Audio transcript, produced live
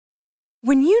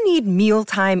When you need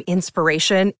mealtime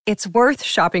inspiration, it's worth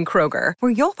shopping Kroger,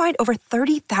 where you'll find over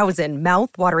 30,000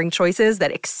 mouth-watering choices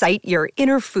that excite your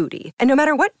inner foodie. And no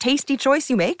matter what tasty choice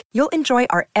you make, you'll enjoy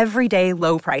our everyday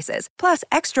low prices, plus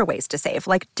extra ways to save,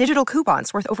 like digital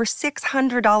coupons worth over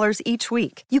 $600 each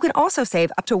week. You can also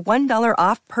save up to $1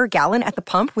 off per gallon at the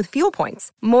pump with fuel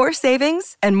points. More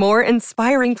savings and more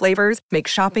inspiring flavors make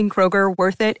shopping Kroger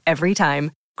worth it every time.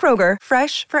 Kroger,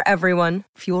 fresh for everyone.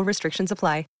 Fuel restrictions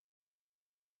apply.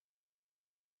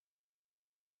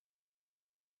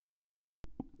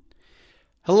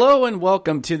 Hello and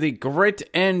welcome to the Grit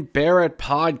and Bear It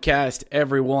podcast,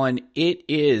 everyone. It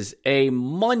is a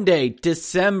Monday,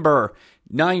 December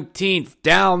 19th.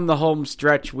 Down the home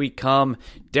stretch we come,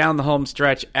 down the home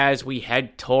stretch as we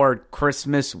head toward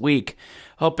Christmas week.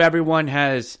 Hope everyone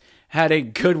has had a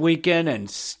good weekend and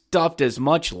stuffed as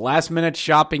much last-minute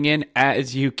shopping in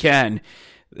as you can.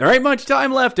 There ain't much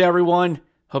time left, everyone.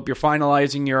 Hope you're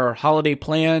finalizing your holiday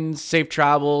plans, safe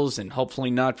travels, and hopefully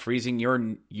not freezing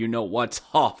your you-know-what's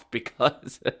off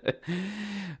because,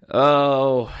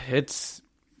 it's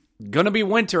going to be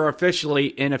winter officially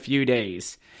in a few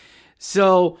days.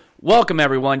 So, welcome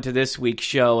everyone to this week's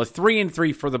show. A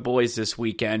 3-3 for the boys this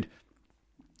weekend.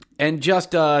 And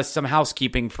just some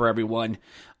housekeeping for everyone.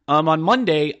 On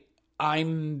Monday,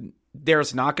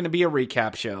 there's not going to be a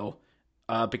recap show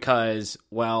because,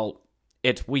 well,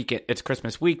 it's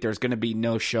Christmas week. There's going to be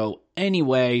no show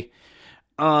anyway.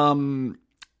 I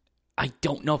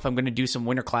don't know if I'm going to do some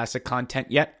Winter Classic content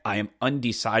yet. I am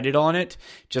undecided on it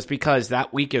just because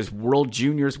that week is World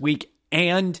Juniors week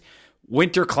and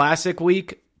Winter Classic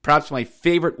week. Perhaps my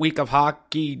favorite week of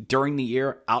hockey during the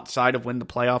year outside of when the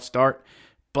playoffs start.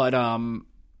 But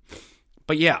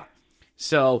yeah.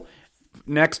 So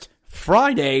next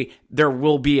Friday, there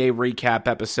will be a recap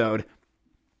episode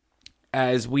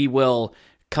as we will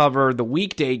cover the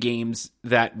weekday games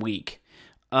that week.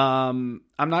 I'm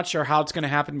not sure how it's going to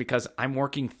happen because I'm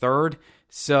working third,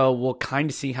 so we'll kind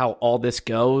of see how all this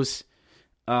goes.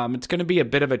 It's going to be a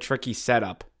bit of a tricky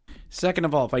setup. Second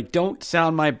of all, if I don't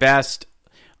sound my best,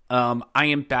 I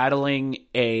am battling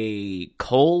a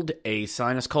cold, a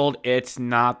sinus cold. It's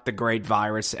not the great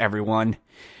virus, everyone.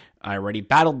 I already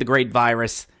battled the great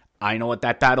virus. I know what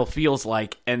that battle feels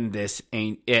like, and this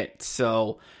ain't it.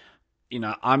 So,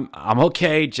 I'm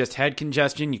okay, just head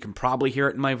congestion. You can probably hear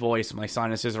it in my voice. My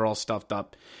sinuses are all stuffed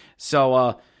up.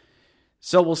 So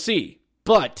we'll see.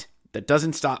 But that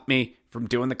doesn't stop me from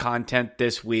doing the content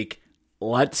this week.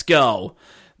 Let's go.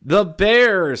 The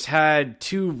Bears had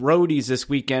 2 roadies this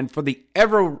weekend for the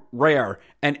ever rare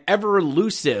and ever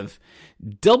elusive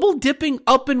double dipping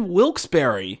up in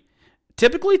Wilkes-Barre.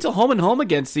 Typically it's a home and home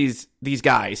against these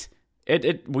guys.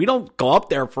 We don't go up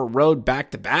there for road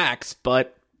back-to-backs,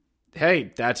 but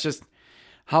hey, that's just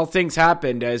how things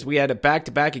happened as we had a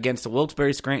back-to-back against the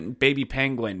Wilkes-Barre Scranton Baby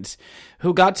Penguins,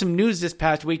 who got some news this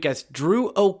past week as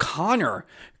Drew O'Connor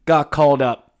got called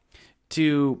up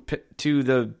to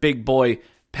the big boy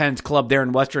Pens club there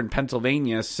in Western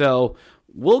Pennsylvania. So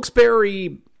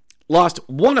Wilkes-Barre lost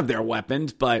one of their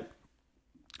weapons, but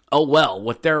oh well,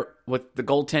 with the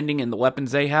goaltending and the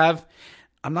weapons they have,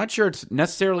 I'm not sure it's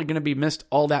necessarily going to be missed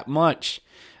all that much.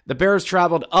 The Bears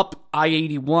traveled up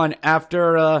I-81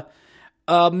 after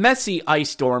a messy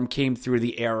ice storm came through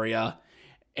the area.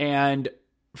 And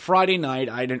Friday night,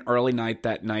 I had an early night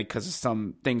that night because of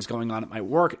some things going on at my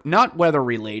work. Not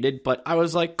weather-related, but I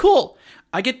was like, cool.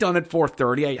 I get done at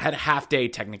 4:30. I had a half day,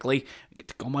 technically. I get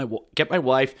to get my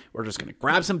wife. We're just going to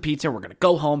grab some pizza. We're going to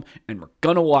go home, and we're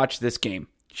going to watch this game.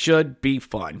 Should be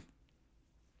fun.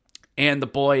 And the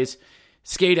boys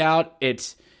skate out.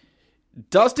 It's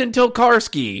Dustin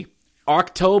Tokarski,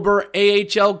 October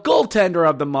AHL goaltender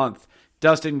of the month.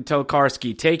 Dustin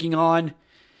Tokarski taking on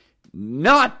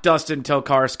not Dustin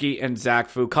Tokarski and Zach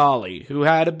Fucale, who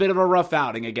had a bit of a rough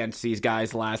outing against these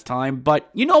guys last time. But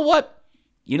you know what?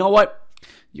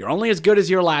 You're only as good as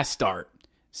your last start.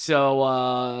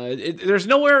 So there's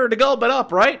nowhere to go but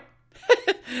up, right?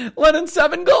 Let in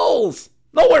 7 goals.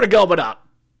 Nowhere to go but up.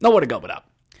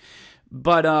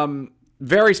 But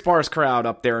very sparse crowd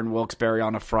up there in Wilkes-Barre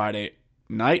on a Friday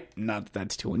night. Not that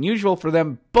that's too unusual for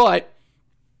them, but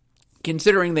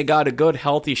considering they got a good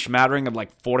healthy smattering of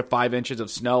like 4 to 5 inches of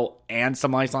snow and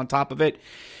some ice on top of it,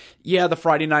 yeah, the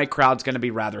Friday night crowd's going to be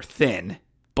rather thin.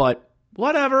 But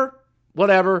whatever.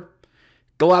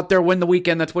 Go out there, win the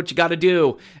weekend. That's what you got to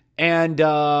do. And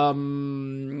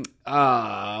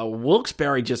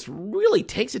Wilkes-Barre just really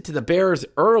takes it to the Bears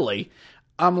early.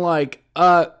 I'm like,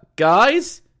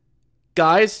 guys,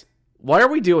 why are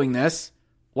we doing this?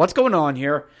 What's going on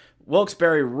here?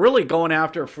 Wilkes-Barre really going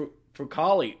after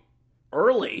Fucale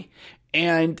early.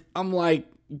 And I'm like,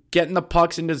 getting the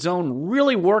pucks into zone,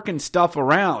 really working stuff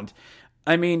around.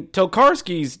 I mean,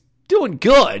 Tokarski's doing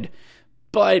good,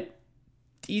 but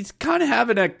he's kind of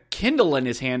having a Kindle in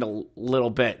his hand a little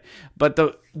bit. But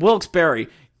the Wilkes-Barre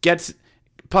gets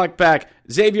puck back.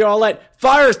 Xavier Ouellet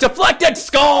fires, deflected,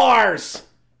 scores!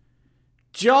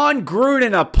 John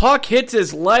Gruden, a puck hits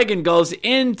his leg and goes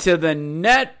into the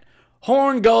net.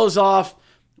 Horn goes off.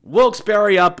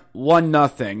 Wilkes-Barre up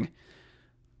 1-0.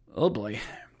 Oh boy.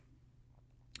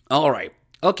 All right.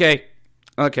 Okay.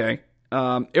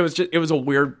 It was a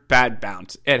weird bad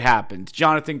bounce. It happened.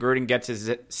 Jonathan Gruden gets his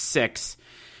 6th.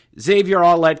 Xavier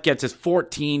Ouellet gets his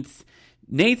 14th.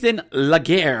 Nathan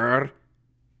Laguerre,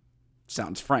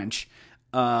 sounds French,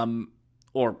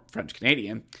 or French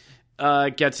Canadian,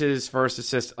 gets his first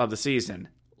assist of the season.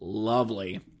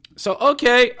 Lovely. So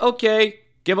okay,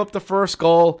 give up the first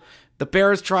goal. The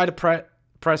Bears try to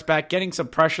press back, getting some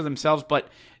pressure themselves, but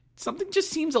something just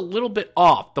seems a little bit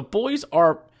off. The boys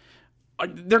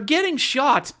they're getting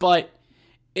shots, but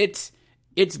it's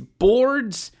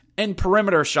boards and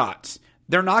perimeter shots.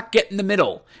 They're not getting the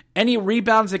middle. Any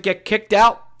rebounds that get kicked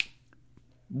out,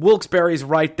 Wilkes-Barre's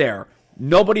right there.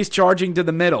 Nobody's charging to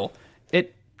the middle.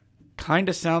 It kind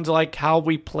of sounds like how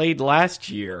we played last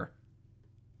year.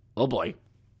 Oh boy.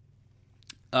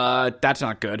 That's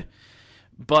not good.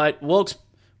 But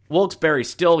Wilkes-Barre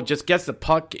still just gets the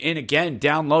puck in again,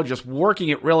 down low, just working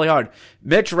it really hard.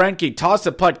 Mitch Renke tosses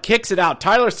the puck, kicks it out.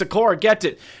 Tyler Sikora gets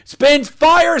it, spins,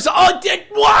 fires.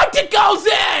 It goes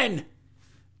in!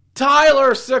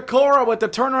 Tyler Sikora with the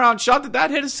turnaround shot. Did that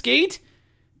hit a skate?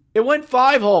 It went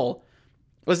 5-hole.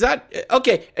 Was that...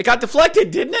 Okay, it got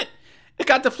deflected, didn't it? It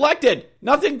got deflected.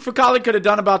 Nothing Fucale could have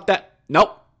done about that.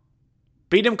 Nope.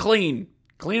 Beat him clean.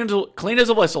 Clean as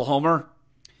a whistle, Homer.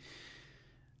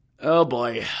 Oh,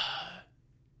 boy.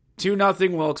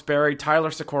 2-0 Wilkes-Barre.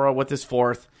 Tyler Sikora with his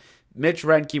 4th. Mitch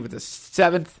Renke with his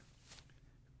 7th.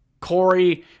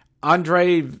 Corey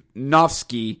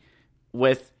Andreevnovsky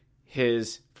with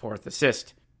his 4th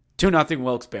assist. 2-0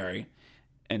 Wilkes-Barre.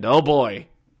 And oh, boy.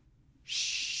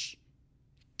 Shh.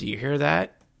 Do you hear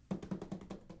that?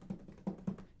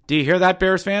 Do you hear that,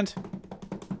 Bears fans?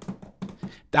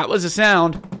 That was the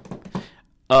sound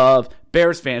of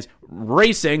Bears fans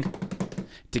racing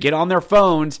to get on their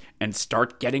phones and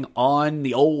start getting on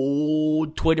the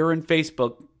old Twitter and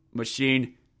Facebook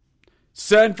machine.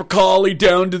 Send Fucale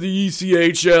down to the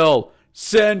ECHL.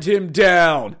 Send him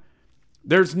down.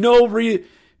 There's no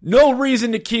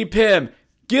reason to keep him.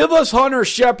 Give us Hunter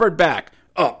Shepard back.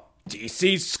 Oh,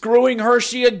 DC's screwing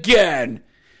Hershey again.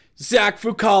 Zach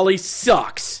Fucale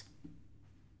sucks.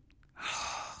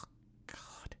 Oh,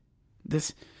 God.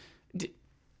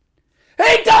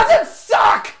 He doesn't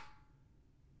suck!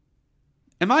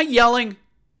 Am I yelling?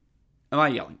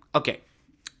 Okay.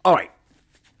 All right.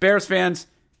 Bears fans.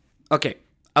 Okay.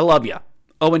 I love you.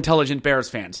 Oh, intelligent Bears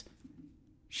fans.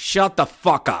 Shut the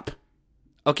fuck up.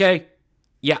 Okay?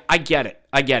 Yeah, I get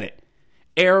it.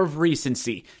 Air of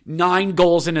recency. 9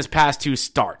 goals in his past 2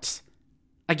 starts.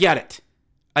 I get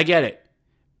it.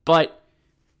 But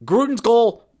Gruden's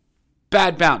goal,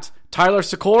 bad bounce. Tyler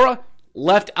Sikora,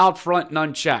 left out front and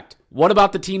unchecked. What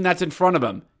about the team that's in front of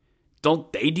him?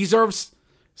 Don't they deserve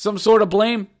some sort of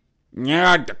blame?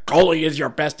 Yeah, the goalie is your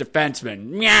best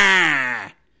defenseman.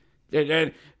 Yeah.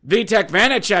 Vitek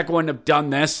Vanacek wouldn't have done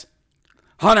this.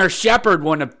 Hunter Shepard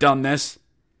wouldn't have done this.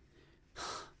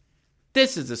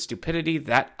 This is the stupidity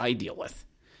that I deal with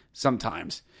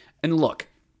sometimes. And look,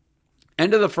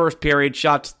 end of the first period,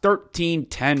 shots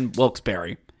 13-10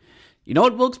 Wilkes-Barre. You know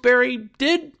what Wilkes-Barre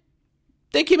did?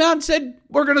 They came out and said,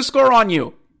 we're going to score on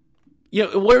you.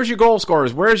 Where's your goal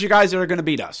scorers? Where's your guys that are going to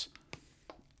beat us?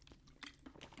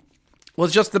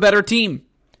 Was just the better team.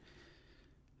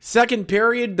 Second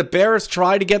period, the Bears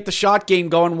try to get the shot game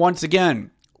going once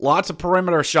again. Lots of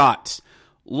perimeter shots.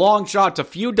 Long shots, a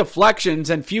few deflections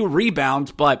and few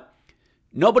rebounds, but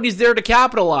nobody's there to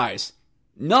capitalize.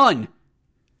 None.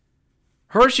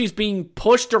 Hershey's being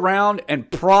pushed around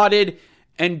and prodded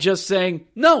and just saying,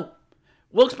 no.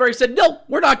 Wilkes-Barre said, no,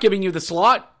 we're not giving you the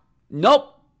slot.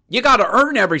 Nope. You got to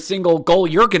earn every single goal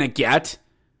you're going to get.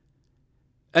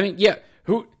 I mean, yeah,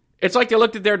 it's like they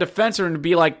looked at their defenseman and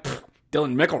be like,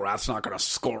 Dylan McElrath's not going to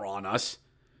score on us.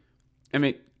 I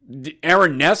mean,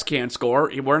 Aaron Ness can't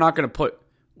score. We're not going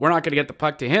to get the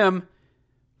puck to him.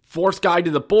 Force guy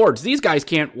to the boards. These guys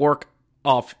can't work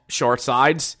off short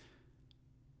sides.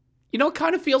 It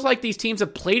kind of feels like these teams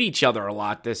have played each other a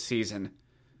lot this season.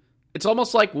 It's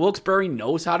almost like Wilkes-Barre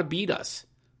knows how to beat us.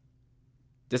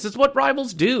 This is what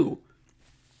rivals do.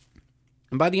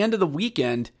 And by the end of the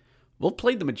weekend, we'll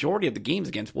play the majority of the games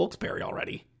against Wilkes-Barre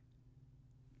already.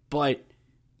 But,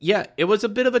 yeah, it was a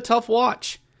bit of a tough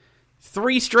watch.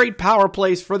 3 straight power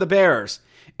plays for the Bears.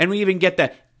 And we even get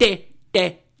the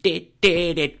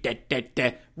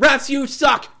refs, you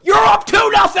suck. You're up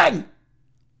 2-0.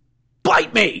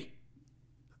 Bite me.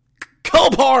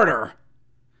 Cope harder.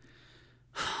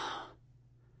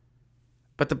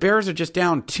 But the Bears are just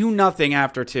down 2-0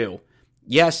 after 2.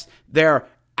 Yes, they're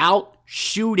out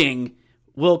shooting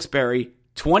Wilkes-Barre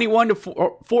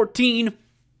 21-14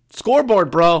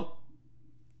 scoreboard, bro.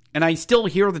 And I still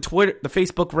hear the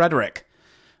Facebook rhetoric.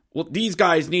 Well, these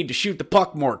guys need to shoot the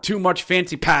puck more. Too much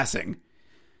fancy passing.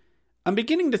 I'm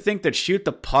beginning to think that shoot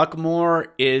the puck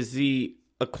more is the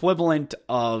equivalent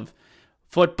of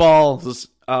football's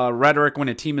rhetoric when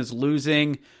a team is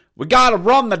losing. We gotta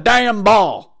run the damn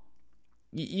ball.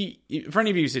 For any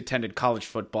of you who's attended college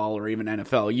football or even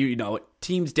NFL, you know it.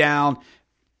 Team's down,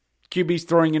 QB's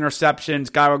throwing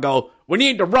interceptions, guy will go, we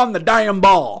need to run the damn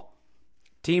ball.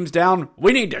 Team's down,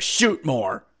 we need to shoot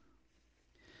more.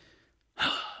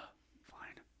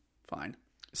 Fine.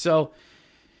 So,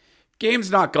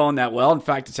 game's not going that well. In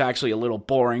fact, it's actually a little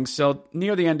boring. So,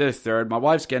 near the end of the third, my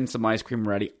wife's getting some ice cream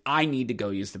ready. I need to go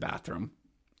use the bathroom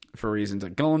for reasons. I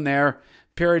go in there,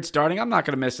 period starting. I'm not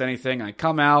going to miss anything. I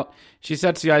come out. She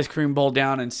sets the ice cream bowl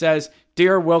down and says,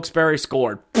 "Dear Wilkes-Barre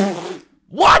scored."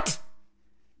 What?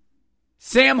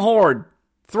 Sam Horde,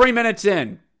 3 minutes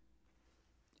in.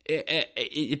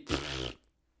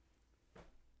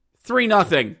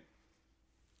 3-0.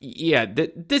 Yeah,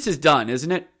 this is done,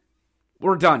 isn't it?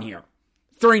 We're done here.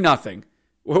 3-0.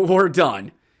 We're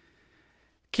done.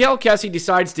 Cale Kessie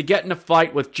decides to get in a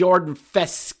fight with Jordan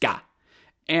Feska.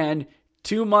 And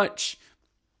too much...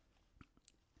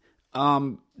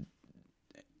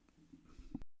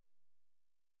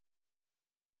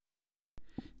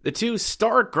 The two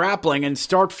start grappling and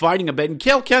start fighting a bit, and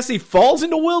Cale Kessie falls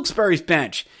into Wilkes-Barre's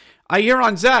bench. I hear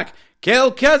on Zach,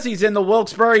 Cale Kessie's in the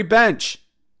Wilkes-Barre bench.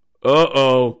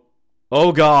 Uh-oh.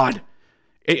 Oh, God.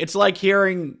 It's like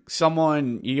hearing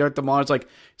someone, you hear at the mall, it's like,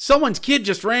 someone's kid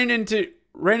just ran into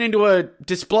a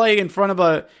display in front of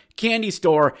a candy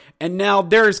store, and now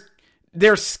there's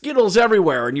Skittles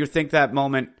everywhere, and you think that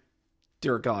moment,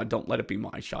 dear God, don't let it be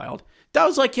my child. That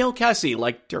was like Cale Kessie,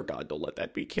 like, dear God, don't let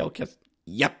that be Cale Kessie.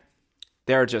 Yep.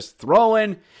 They're just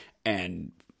throwing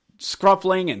and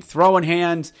scruffling and throwing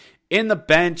hands in the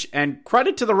bench, and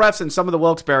credit to the refs and some of the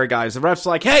Wilkes-Barre guys. The refs are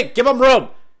like, hey, give them room.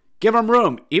 Give them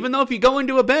room. Even though if you go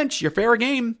into a bench, you're fair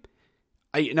game.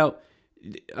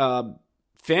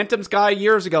 Phantoms guy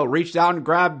years ago reached out and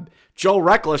grabbed Joe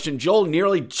Reckless, and Joel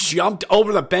nearly jumped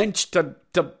over the bench to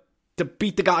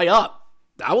beat the guy up.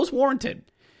 That was warranted.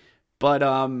 But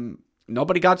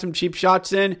nobody got some cheap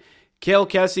shots in. Cale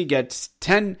Kessie gets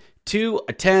 10 to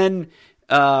a 10.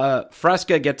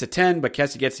 Fresca gets a 10, but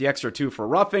Kessie gets the extra 2 for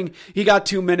roughing. He got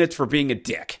 2 minutes for being a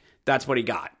dick. That's what he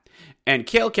got. And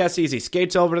Cale Kessie, as he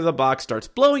skates over to the box, starts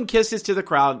blowing kisses to the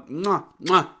crowd. Mwah,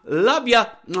 mwah, love ya.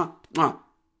 Mwah, mwah.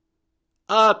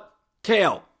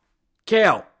 Cale,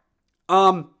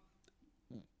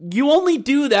 you only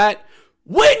do that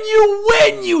when you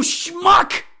win, you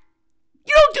schmuck.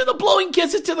 You don't do the blowing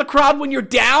kisses to the crowd when you're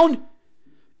down.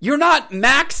 You're not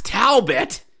Max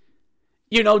Talbot,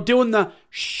 doing the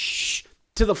shh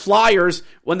to the Flyers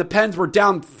when the Pens were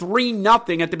down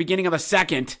 3-0 at the beginning of the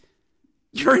second.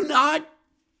 You're not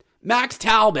Max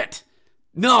Talbot.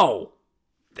 No,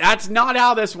 that's not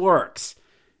how this works.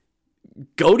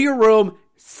 Go to your room,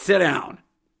 sit down.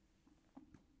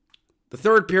 The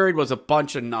third period was a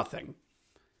bunch of nothing.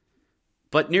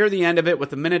 But near the end of it,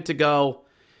 with a minute to go,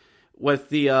 with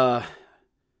the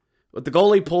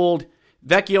goalie pulled,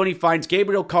 Vecchione finds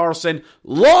Gabriel Carlsson.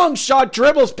 Long shot,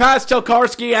 dribbles past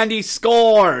Tokarski, and he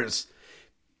scores.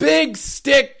 Big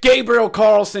stick Gabriel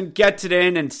Carlsson gets it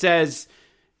in and says,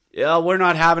 we're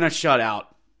not having a shutout.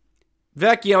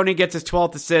 Vecchione gets his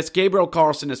 12th assist. Gabriel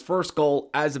Carlsson, his first goal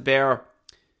as a Bear.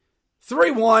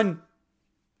 3-1.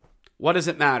 What does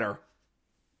it matter?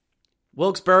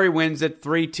 Wilkes-Barre wins it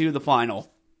 3-2 the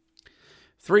final.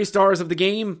 3 stars of the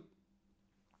game.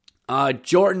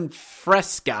 Jordan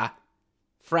Fresca,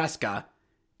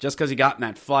 just because he got in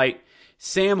that fight.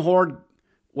 Sam Horde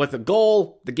with a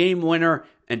goal, the game winner,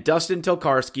 and Dustin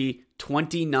Tokarski,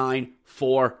 29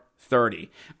 for 30.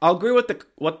 I'll agree with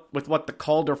what the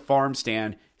Calder farm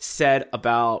stand said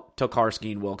about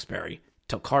Tokarski and Wilkes-Barre.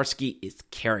 Tokarski is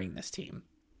carrying this team.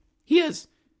 He is.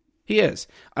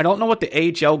 I don't know what the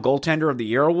AHL Goaltender of the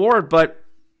Year award, but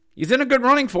he's in a good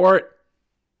running for it.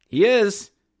 He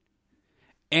is.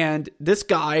 And this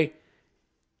guy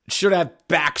should have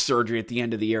back surgery at the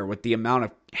end of the year with the amount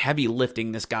of heavy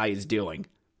lifting this guy is doing.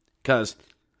 Because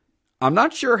I'm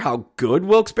not sure how good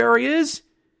Wilkes-Barre is,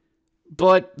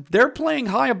 but they're playing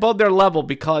high above their level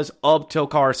because of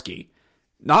Tokarski.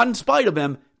 Not in spite of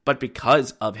him, but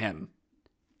because of him.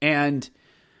 And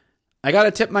I got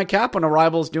to tip my cap when a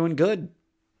rival's doing good.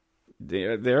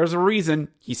 There's a reason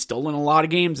he's stolen a lot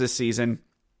of games this season.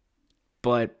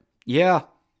 But yeah,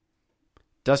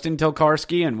 Dustin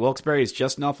Tokarski and Wilkes-Barre is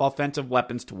just enough offensive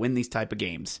weapons to win these type of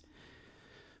games.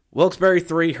 Wilkes-Barre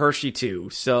 3, Hershey 2.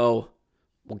 So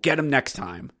we'll get him next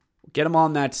time. We'll get him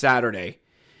on that Saturday.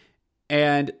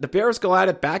 And the Bears go at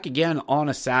it back again on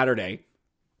a Saturday.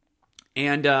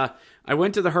 And I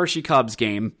went to the Hershey Cubs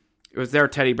game. It was their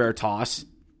teddy bear toss.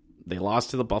 They lost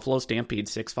to the Buffalo Stampede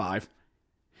 6-5.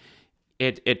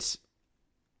 It's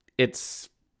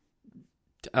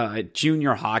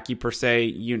junior hockey per se.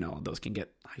 You know, those can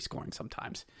get high scoring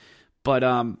sometimes. But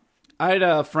I had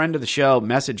a friend of the show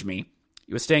message me.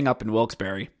 He was staying up in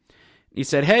Wilkes-Barre. He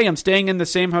said, "Hey, I'm staying in the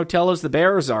same hotel as the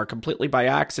Bears are, completely by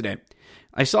accident.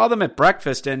 I saw them at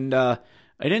breakfast, and I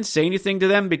didn't say anything to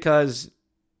them because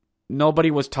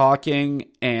nobody was talking,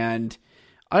 and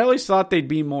I always thought they'd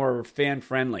be more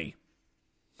fan-friendly."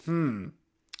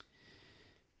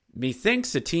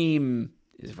 Methinks the team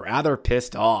is rather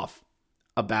pissed off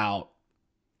about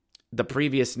the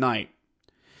previous night.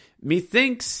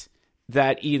 Methinks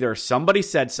that either somebody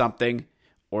said something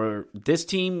or this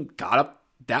team got up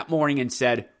that morning and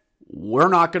said, "We're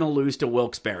not going to lose to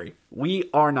Wilkes-Barre. We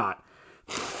are not."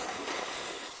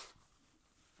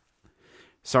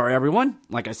 Sorry, everyone.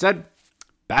 Like I said,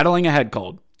 battling a head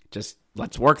cold. Just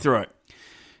let's work through it.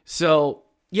 So,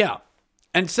 yeah.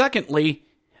 And secondly,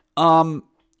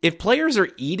 if players are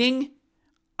eating,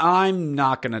 I'm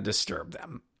not going to disturb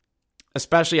them,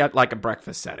 especially at like a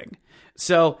breakfast setting.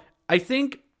 So I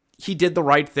think he did the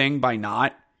right thing by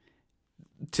not.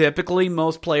 Typically,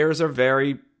 most players are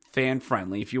very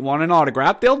fan-friendly. If you want an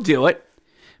autograph, they'll do it.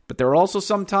 But there are also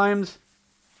sometimes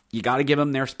you got to give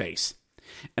them their space.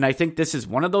 And I think this is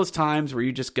one of those times where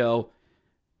you just go,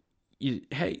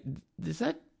 "Hey, is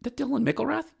that Dylan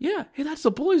Mickelrath? Yeah. Hey, that's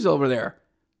the boys over there.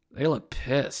 They look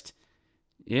pissed.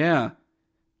 Yeah.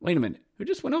 Wait a minute. Who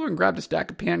just went over and grabbed a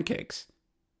stack of pancakes?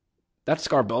 That's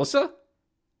Scarbosa?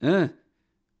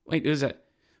 Wait, who's that?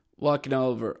 Walking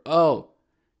over. Oh,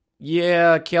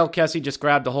 yeah, Cale Kessie just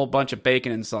grabbed a whole bunch of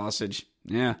bacon and sausage.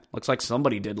 Yeah, looks like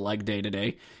somebody did leg day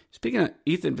today." Speaking of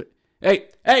Ethan, hey,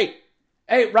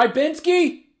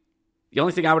 Rybinski? The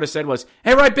only thing I would have said was,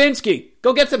 "Hey, Rybinski,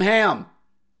 go get some ham.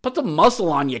 Put some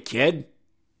muscle on you, kid.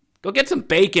 Go get some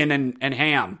bacon and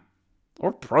ham.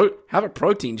 Or have a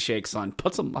protein shake, son.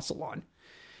 Put some muscle on."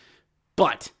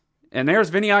 But, and there's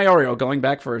Vinny Iorio going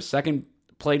back for a second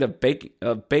plate of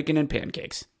bacon and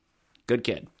pancakes. Good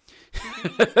kid.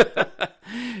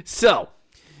 So,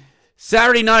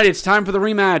 Saturday night, it's time for the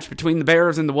rematch between the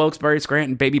Bears and the Wilkes-Barre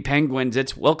Scranton Baby Penguins.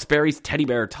 It's Wilkes-Barre's teddy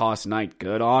bear toss night.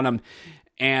 Good on them.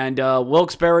 And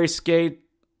Wilkes-Barre skate.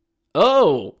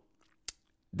 Oh,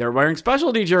 they're wearing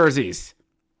specialty jerseys,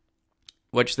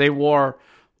 which they wore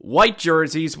white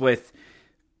jerseys with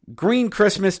green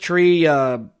Christmas tree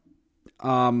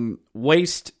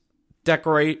waist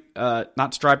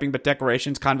not striping, but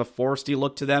decorations, kind of a foresty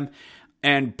look to them,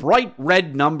 and bright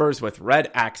red numbers with red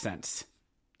accents.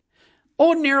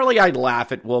 Ordinarily, I'd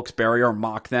laugh at Wilkes-Barre or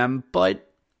mock them,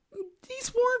 but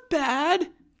these weren't bad.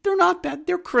 They're not bad.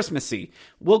 They're Christmassy.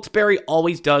 Wilkes-Barre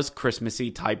always does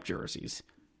Christmassy type jerseys.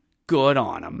 Good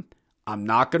on them. I'm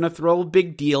not going to throw a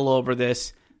big deal over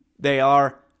this. They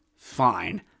are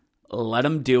fine. Let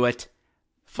them do it.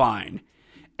 Fine.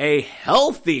 A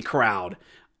healthy crowd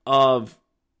of...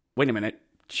 Wait a minute.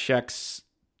 Checks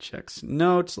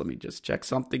notes. Let me just check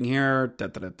something here.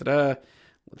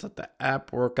 Let's let the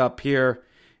app work up here.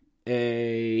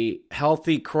 A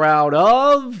healthy crowd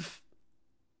of...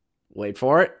 Wait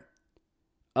for it.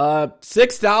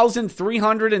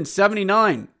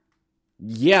 6,379.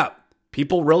 Yeah.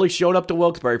 People really showed up to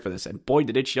Wilkes-Barre for this, and boy,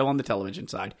 did it show on the television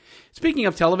side. Speaking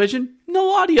of television,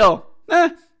 no audio.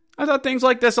 I thought things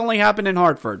like this only happened in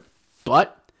Hartford.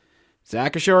 But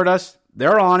Zach assured us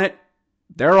they're on it.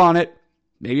 They're on it.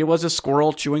 Maybe it was a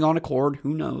squirrel chewing on a cord.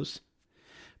 Who knows?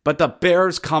 But the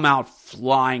Bears come out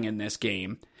flying in this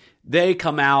game. They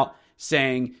come out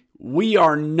saying, "We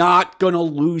are not going to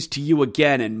lose to you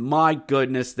again." And my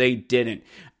goodness, they didn't.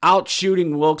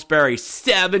 Outshooting Wilkes-Barre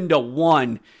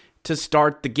 7-1 to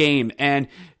start the game. And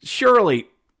surely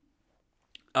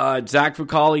Zach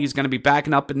Fucali is going to be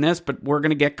backing up in this, but we're going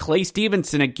to get Clay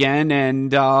Stevenson again.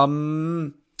 And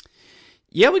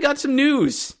yeah, we got some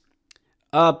news.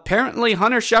 Apparently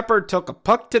Hunter Shepard took a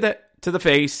puck to the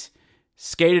face,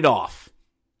 skated off,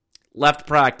 left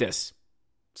practice.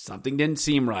 Something didn't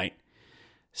seem right.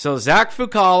 So Zach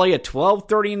Fucale at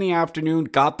 12:30 in the afternoon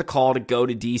got the call to go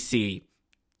to D.C.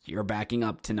 You're backing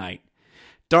up tonight.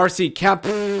 Darcy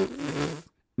Kempner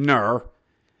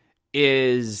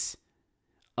is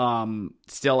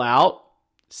still out.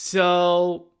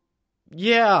 So,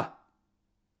 yeah.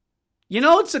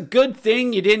 It's a good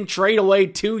thing you didn't trade away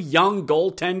two young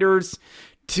goaltenders,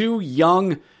 two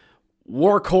young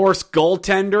workhorse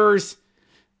goaltenders.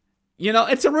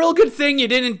 It's a real good thing you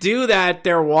didn't do that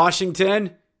there,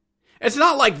 Washington. It's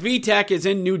not like Vitek is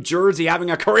in New Jersey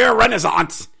having a career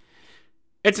renaissance.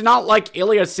 It's not like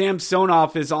Ilya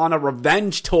Samsonov is on a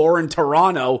revenge tour in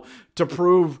Toronto to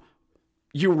prove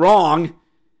you wrong.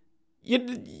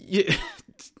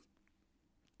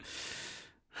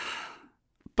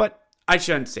 But I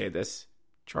shouldn't say this.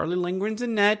 Charlie Lindgren's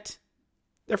in net.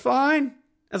 They're fine.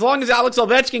 As long as Alex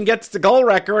Ovechkin gets the goal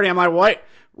record, am I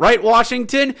right,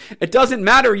 Washington? It doesn't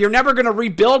matter. You're never going to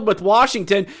rebuild with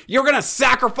Washington. You're going to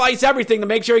sacrifice everything to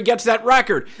make sure he gets that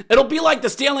record. It'll be like the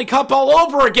Stanley Cup all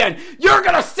over again. You're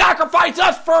going to sacrifice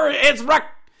us for his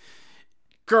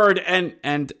record.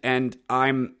 And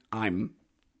I'm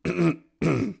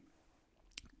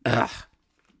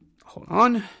hold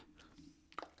on.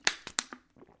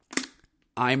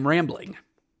 I'm rambling.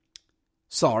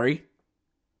 Sorry.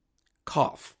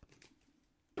 Cough.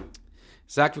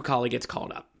 Zach Fucale gets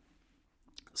called up.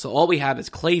 So all we have is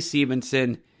Clay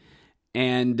Stevenson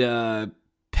and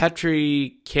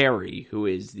Petri Carey, who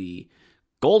is the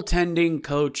goaltending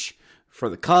coach for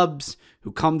the Cubs,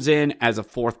 who comes in as a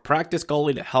fourth practice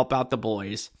goalie to help out the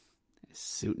boys. Is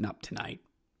suiting up tonight.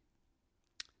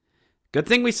 Good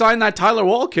thing we signed that Tyler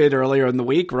Wall kid earlier in the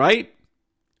week, right?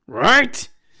 Right?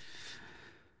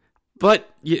 But,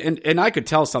 and I could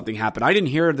tell something happened. I didn't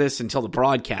hear this until the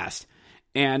broadcast.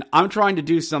 And I'm trying to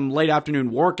do some late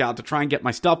afternoon workout to try and get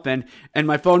my stuff in. And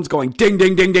my phone's going ding,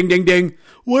 ding, ding, ding, ding, ding.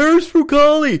 Where's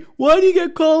Fucale? Why did he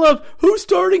get called up? Who's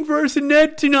starting first in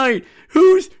net tonight?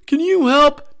 Can you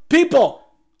help? People,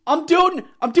 I'm doing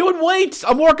weights.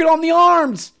 I'm working on the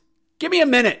arms. Give me a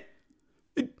minute.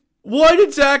 Why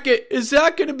did is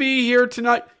Zach going to be here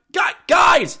tonight?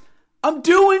 Guys, I'm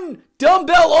doing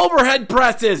dumbbell overhead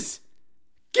presses.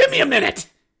 Give me a minute.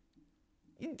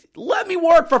 Let me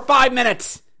work for 5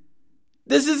 minutes.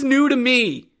 This is new to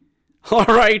me. All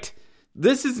right?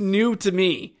 This is new to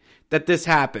me that this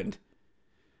happened.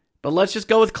 But let's just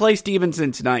go with Clay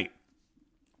Stevenson tonight.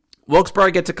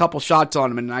 Wilkes-Barre gets a couple shots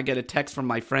on him, and I get a text from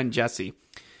my friend Jesse.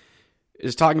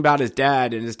 He's talking about his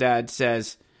dad, and his dad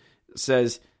says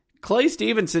Clay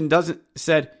Stevenson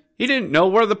said he didn't know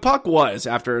where the puck was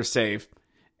after a save.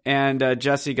 And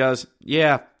Jesse goes,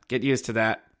 yeah, get used to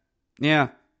that. Yeah.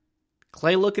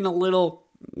 Clay looking a little,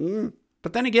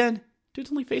 but then again,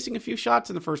 dude's only facing a few shots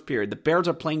in the first period. The Bears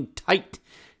are playing tight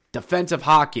defensive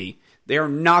hockey. They are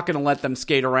not going to let them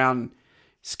skate around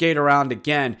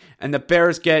again. And the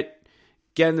Bears get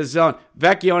in the zone.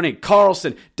 Vecchione,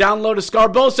 Carlson, down low to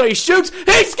Scarbosa. He shoots.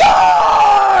 He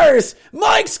scores!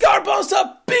 Mike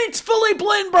Scarbosa beats Philippe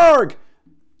Lindbergh.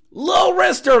 Low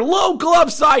wrister, low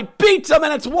glove side, beats him,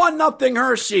 and it's 1-0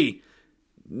 Hershey.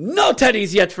 No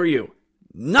teddies yet for you.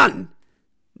 None.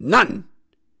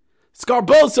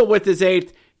 Scarbosa with his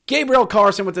 8th. Gabriel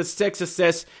Carlson with his 6th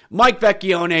assists. Mike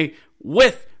Vecchione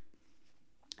with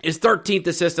his 13th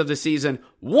assist of the season.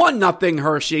 1-0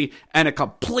 Hershey, and a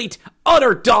complete,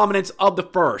 utter dominance of the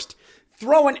first.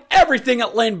 Throwing everything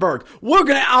at Lindbergh. We're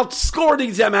going to outscore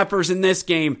these MFers in this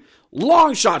game.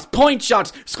 Long shots, point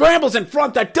shots, scrambles in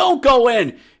front that don't go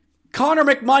in. Connor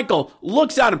McMichael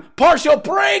looks at him. Partial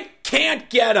break, can't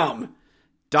get him.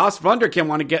 Das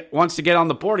Wunderkind wants to get on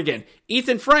the board again.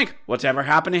 Ethan Frank, whatever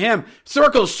happened to him?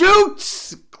 Circle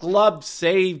shoots. Glove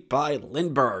saved by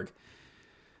Lindbergh.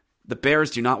 The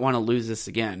Bears do not want to lose this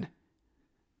again.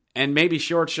 And maybe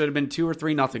sure it should have been 2 or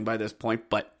 3-0 by this point,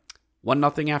 but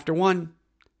 1-0 after 1.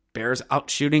 Bears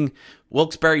outshooting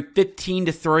Wilkes-Barre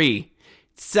 15-3.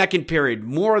 Second period,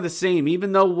 more of the same,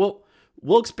 even though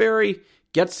Wilkes-Barre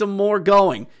gets some more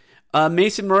going.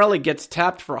 Mason Morelli gets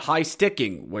tapped for high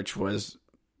sticking, which was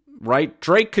right.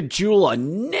 Drake Kajula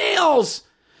nails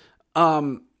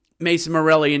Mason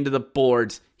Morelli into the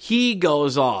boards. He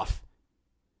goes off.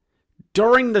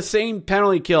 During the same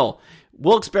penalty kill,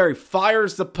 Wilkes-Barre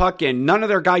fires the puck in. None of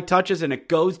their guy touches, and it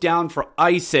goes down for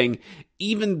icing.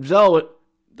 Even though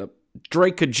the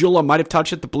Drake Kajula might have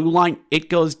touched at the blue line, it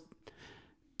goes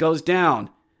down,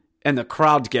 and the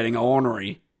crowd's getting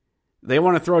ornery. They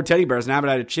want to throw teddy bears and haven't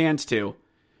had a chance to.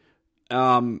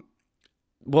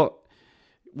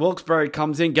 Wilkes-Barre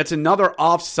comes in, gets another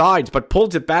offsides, but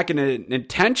pulls it back in an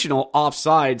intentional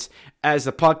offsides as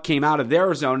the puck came out of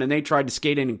their zone and they tried to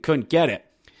skate in and couldn't get it.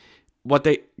 what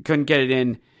they couldn't get it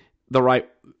in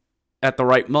at the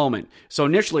right moment. So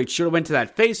initially, it should have went to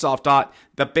that face-off dot.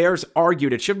 The Bears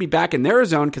argued it should be back in their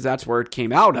zone because that's where it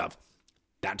came out of.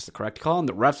 That's the correct call, and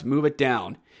the refs move it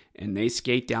down. And they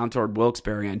skate down toward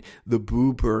Wilkes-Barre, and the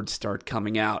boo birds start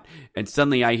coming out. And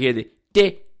suddenly I hear the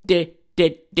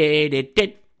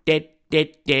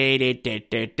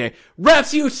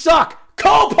refs, you suck!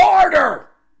 Cope harder!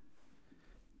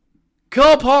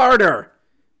 Cope harder!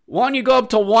 Why don't you go up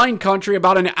to wine country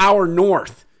about an hour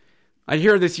north? I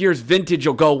hear this year's vintage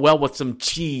will go well with some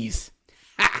cheese.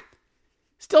 Ha!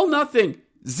 Still nothing.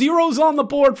 Zeros on the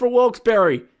board for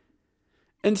Wilkes-Barre.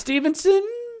 And Stevenson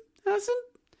hasn't.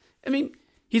 I mean,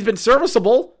 he's been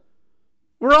serviceable.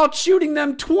 We're out shooting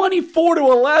them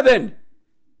 24-11.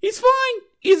 He's fine.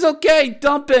 He's okay.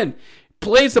 Dumping.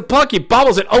 Plays the puck. He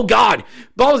bobbles it. Oh, God.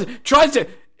 Bobbles it. Tries to.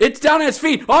 It's down at his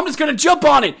feet. Oh, I'm just going to jump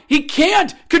on it. He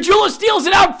can't. Kajula steals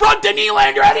it out front to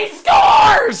Nylander, and he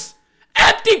scores!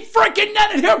 Empty freaking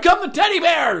net, and here come the Teddy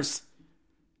Bears.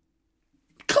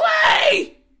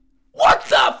 Clay! What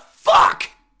the fuck?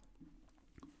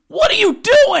 What are you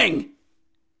doing?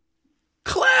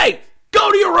 Clay,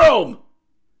 go to your room.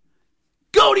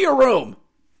 Go to your room.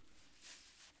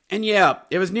 And yeah,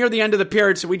 it was near the end of the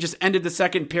period, so we just ended the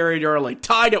second period early.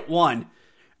 Tied at 1.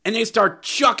 And they start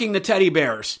chucking the Teddy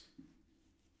Bears.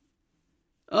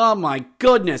 Oh my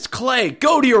goodness. Clay,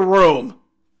 go to your room.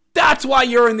 That's why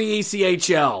you're in the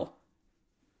ECHL.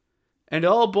 And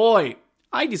oh boy,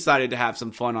 I decided to have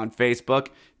some fun on Facebook.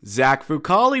 Zach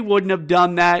Fucali wouldn't have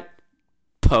done that.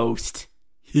 Post.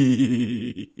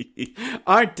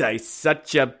 Aren't I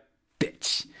such a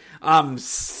bitch? I'm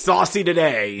saucy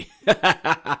today.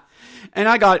 And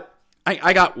I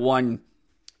got one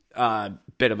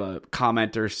bit of a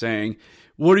commenter saying,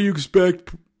 what do you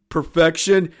expect?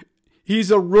 Perfection? He's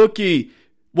a rookie.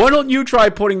 Why don't you try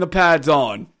putting the pads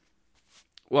on?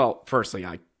 Well, firstly,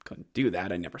 I couldn't do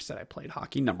that. I never said I played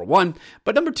hockey, number one.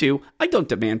 But number two, I don't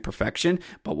demand perfection.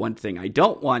 But one thing I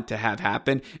don't want to have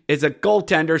happen is a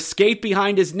goaltender skate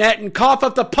behind his net and cough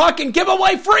up the puck and give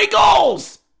away free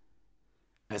goals.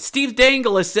 As Steve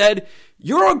Dangle has said,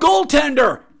 you're a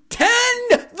goaltender.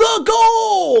 Tend the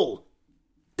goal.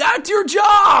 That's your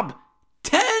job.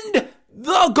 Tend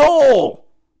the goal.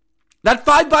 That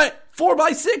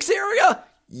 4x6 area,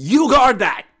 you guard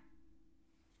that.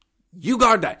 You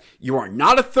guard that. You are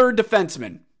not a third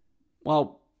defenseman.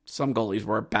 Well, some goalies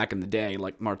were back in the day,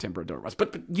 like Martin Brodeur was.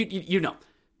 But you know.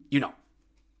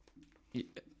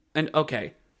 And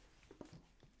okay.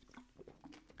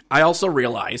 I also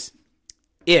realize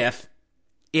if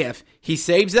he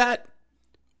saves that,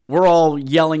 we're all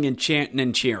yelling and chanting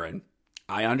and cheering.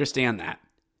 I understand that.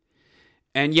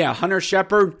 And yeah, Hunter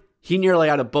Shepard, he nearly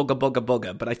had a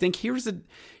booga. But I think here's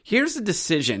the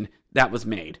decision that was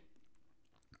made.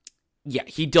 Yeah,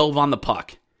 he dove on the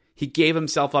puck. He gave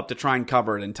himself up to try and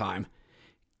cover it in time.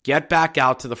 Get back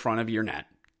out to the front of your net.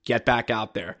 Get back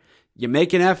out there. You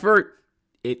make an effort,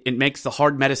 it makes the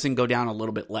hard medicine go down a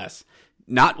little bit less.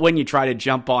 Not when you try to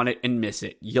jump on it and miss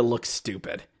it. You look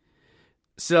stupid.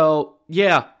 So,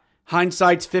 yeah,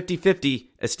 hindsight's 50-50,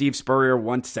 as Steve Spurrier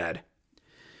once said.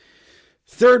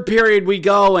 Third period we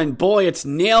go, and boy, it's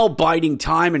nail-biting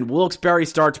time, and Wilkes-Barre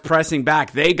starts pressing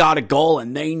back. They got a goal,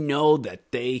 and they know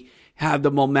that they have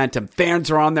the momentum. Fans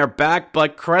are on their back,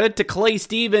 but credit to Clay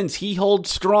Stevens. He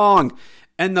holds strong.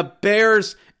 And the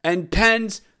Bears and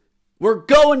Pens were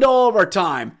going to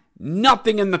overtime.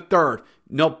 Nothing in the third.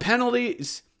 No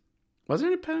penalties. Was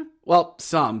there a penalty? Well,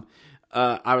 some.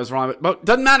 I was wrong. But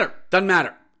doesn't matter. Doesn't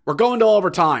matter. We're going to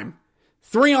overtime.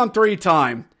 3-on-3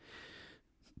 time.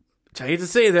 I hate to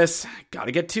say this. Got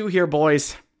to get 2 here,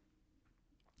 boys.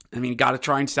 I mean, got to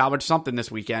try and salvage something this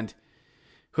weekend.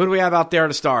 Who do we have out there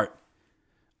to start?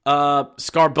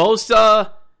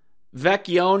 Scarbosa,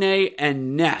 Vecchione,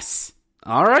 and Ness.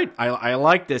 All right, I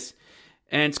like this.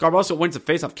 And Scarbosa wins the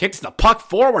faceoff, kicks the puck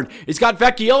forward. He's got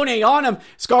Vecchione on him.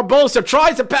 Scarbosa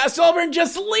tries to pass over and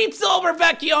just leaps over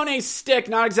Vecchione's stick.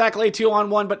 Not exactly a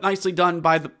 2-on-1, but nicely done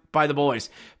by the boys.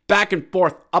 Back and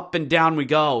forth, up and down we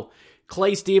go.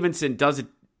 Clay Stevenson does a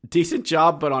decent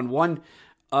job, but on one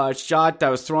shot that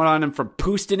was thrown on him from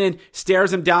Puustinen,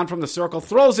 stares him down from the circle,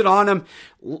 throws it on him,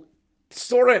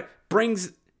 sort of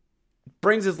brings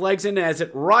his legs in as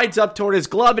it rides up toward his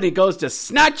glove, and he goes to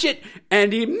snatch it,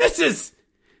 and he misses,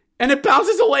 and it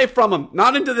bounces away from him.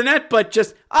 Not into the net, but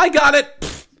just, I got it.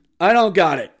 Pfft, I don't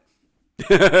got it.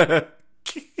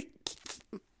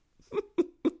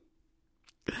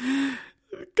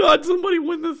 God, somebody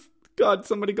win this. God,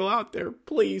 somebody go out there.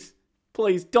 Please.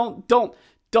 Please, don't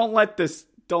let this,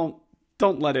 don't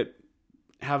let it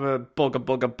have a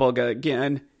booga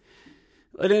again.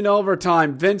 But in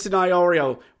overtime, Vincent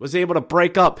Iorio was able to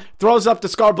break up, throws up to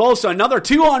Scarbosa, another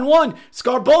 2-on-1.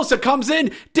 Scarbosa comes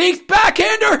in, dinks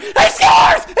backhander, he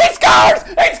scores! He scores!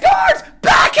 He scores!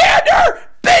 Backhander!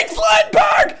 Binks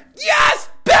Lindbergh! Yes!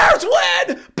 Bears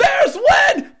win! Bears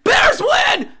win! Bears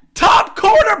win! Top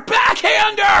corner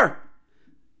backhander!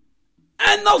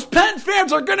 And those Penn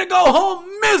fans are going to go home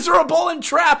miserable in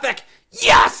traffic.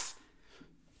 Yes!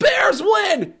 Bears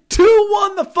win!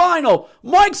 2-1 the final.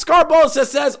 Mike Scarbosa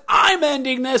says, I'm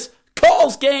ending this.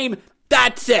 Calls game.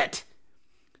 That's it.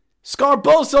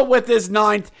 Scarbosa with his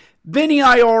 9th. Vinny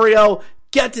Iorio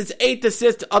gets his 8th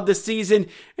assist of the season.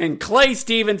 And Clay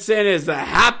Stevenson is the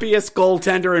happiest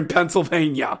goaltender in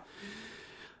Pennsylvania.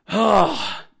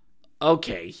 Oh,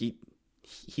 okay. He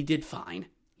did fine.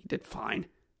 He did fine.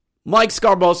 Mike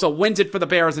Scarbosa wins it for the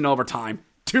Bears in overtime.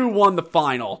 2-1 the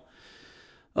final.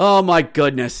 Oh my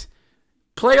goodness.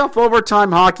 Playoff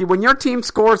overtime hockey, when your team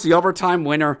scores the overtime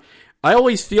winner, I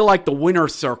always feel like the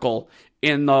winner's circle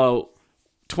in the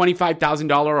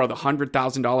 $25,000 or the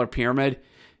 $100,000 pyramid.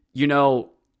 You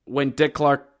know, when Dick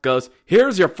Clark goes,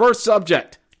 here's your first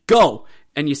subject, go.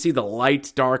 And you see the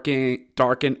lights darken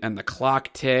and the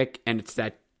clock tick, and it's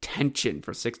that tension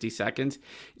for 60 seconds.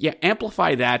 Yeah,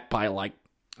 amplify that by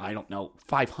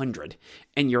 500,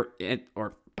 and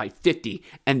or by 50,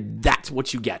 and that's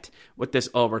what you get with this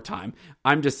overtime.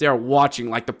 I'm just there watching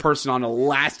like the person on the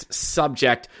last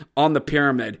subject on the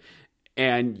pyramid,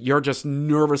 and you're just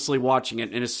nervously watching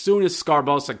it. And as soon as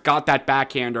Scarbosa got that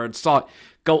backhander and saw it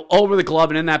go over the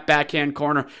glove and in that backhand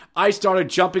corner, I started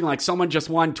jumping like someone just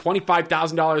won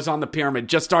 $25,000 on the pyramid.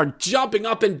 Just started jumping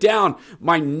up and down.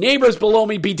 My neighbors below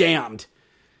me be damned.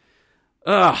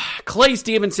 Clay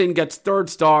Stevenson gets 3rd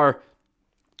star,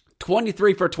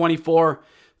 23 for 24.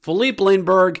 Philippe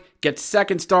Lindbergh gets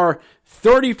 2nd star,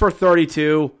 30 for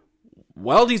 32.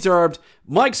 Well deserved.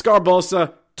 Mike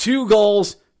Scarbosa, 2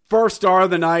 goals, 1st star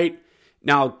of the night.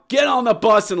 Now get on the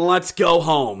bus and let's go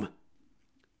home.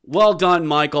 Well done,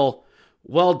 Michael.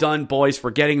 Well done, boys, for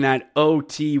getting that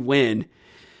OT win.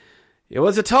 It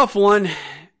was a tough one.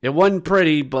 It wasn't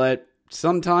pretty, but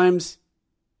sometimes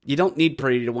you don't need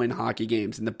pretty to win hockey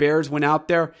games. And the Bears went out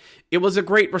there. It was a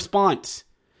great response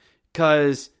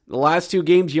because the last 2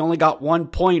 games you only got 1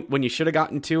 point when you should have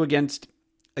gotten 2 against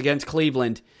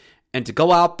Cleveland. And to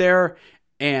go out there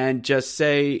and just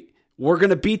say, we're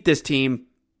going to beat this team,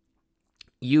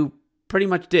 you pretty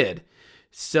much did.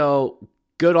 So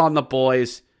good on the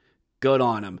boys. Good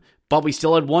on them. But we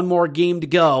still had 1 more game to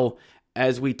go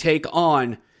as we take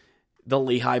on the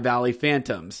Lehigh Valley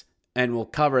Phantoms. And we'll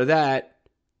cover that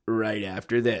right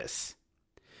after this.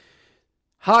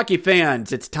 Hockey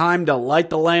fans, it's time to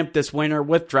light the lamp this winter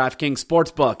with DraftKings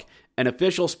Sportsbook, an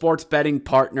official sports betting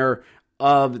partner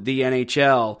of the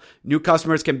NHL. New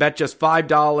customers can bet just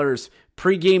 $5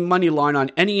 pregame money line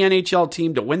on any NHL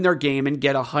team to win their game and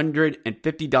get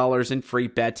 $150 in free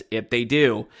bets if they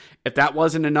do. If that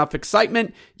wasn't enough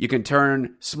excitement, you can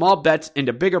turn small bets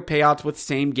into bigger payouts with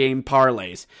same-game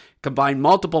parlays. Combine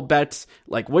multiple bets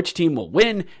like which team will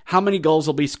win, how many goals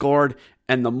will be scored,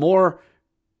 and more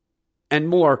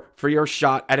for your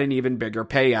shot at an even bigger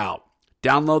payout.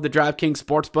 Download the DraftKings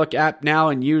Sportsbook app now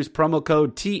and use promo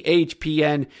code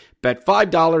THPN. Bet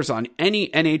 $5 on any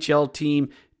NHL team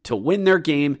to win their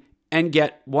game and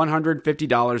get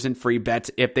 $150 in free bets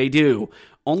if they do.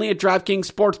 Only at DraftKings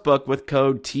Sportsbook with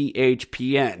code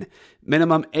THPN.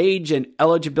 Minimum age and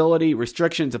eligibility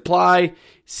restrictions apply.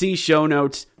 See show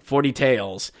notes for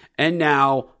details. And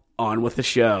now, on with the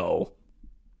show.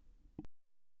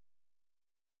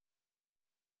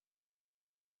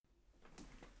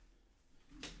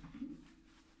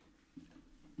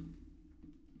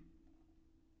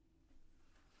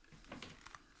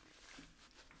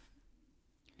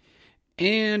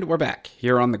 And we're back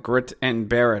here on the Grit and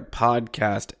Bear It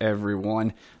podcast,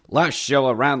 everyone. Last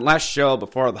show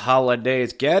before the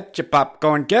holidays. Get your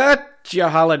popcorn, get your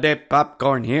holiday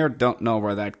popcorn here. Don't know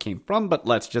where that came from, but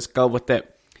let's just go with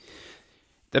it.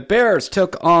 The Bears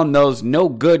took on those no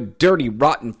good, dirty,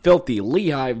 rotten, filthy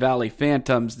Lehigh Valley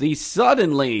Phantoms, the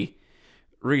suddenly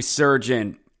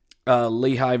resurgent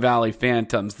Lehigh Valley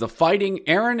Phantoms, the fighting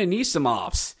Aaron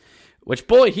Anisimofs, which,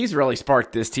 boy, he's really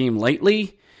sparked this team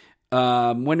lately.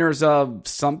 Winners of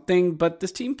something, but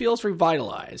this team feels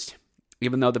revitalized,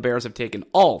 even though the Bears have taken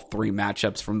all 3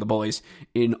 matchups from the boys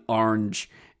in orange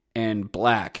and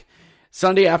black.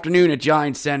 Sunday afternoon at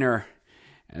Giants Center.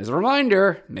 As a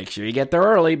reminder, make sure you get there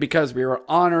early because we were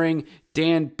honoring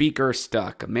Dan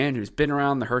Beakerstuck, a man who's been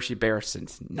around the Hershey Bears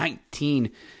since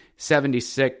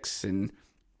 1976 and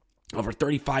over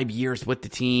 35 years with the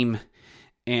team.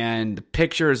 And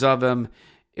pictures of him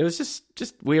it was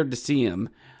just weird to see him.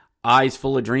 Eyes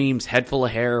full of dreams, head full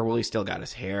of hair. Well, he still got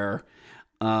his hair.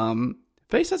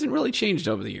 Face hasn't really changed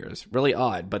over the years. Really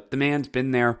odd. But the man's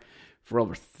been there for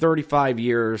over 35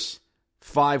 years.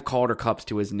 5 Calder Cups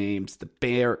to his names. The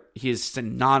Bear, he is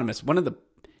synonymous. One of the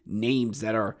names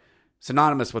that are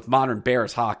synonymous with modern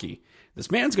Bears hockey. This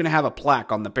man's going to have a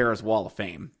plaque on the Bears Wall of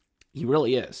Fame. He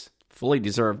really is. Fully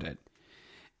deserved it.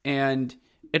 And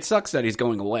it sucks that he's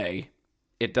going away.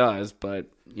 It does, but,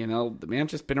 you know, the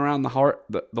man's just been around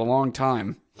the long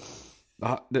time.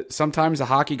 Sometimes the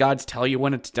hockey gods tell you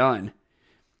when it's done.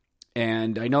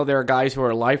 And I know there are guys who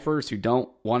are lifers who don't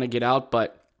want to get out,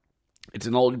 but it's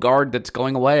an old guard that's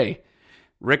going away.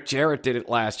 Rick Jarrett did it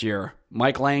last year.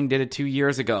 Mike Lang did it 2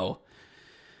 years ago.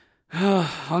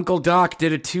 Uncle Doc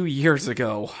did it 2 years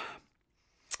ago.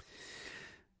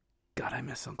 God, I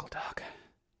miss Uncle Doc.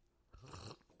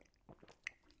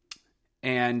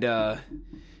 And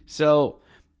so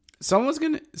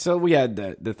we had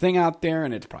the thing out there,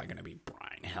 and it's probably going to be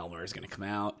Brian Helmer is going to come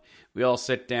out. We all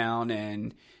sit down,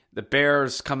 and the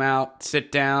Bears come out,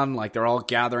 sit down, like they're all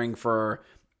gathering for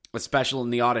a special in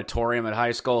the auditorium at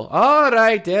high school. All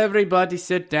right, everybody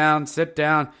sit down.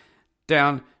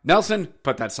 Nelson,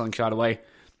 put that slingshot away.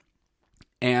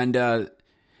 And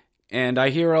I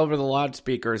hear over the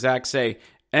loudspeaker Zach say,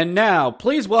 "And now,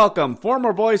 please welcome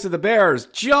former voice of the Bears,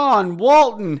 John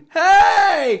Walton."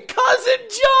 Hey, cousin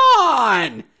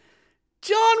John!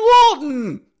 John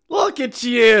Walton! Look at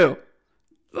you!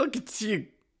 Look at you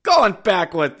going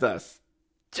back with us.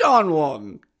 John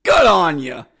Walton, good on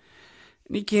you.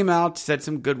 And he came out, said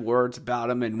some good words about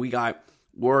him, and we got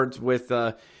words with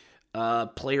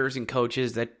players and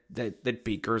coaches that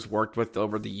Beaker's worked with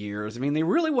over the years. I mean, they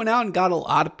really went out and got a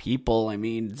lot of people. I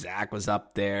mean, Zach was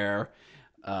up there.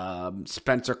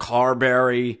 Spencer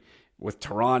Carberry with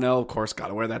Toronto, of course, got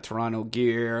to wear that Toronto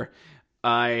gear.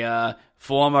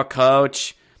 Former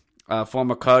coach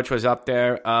was up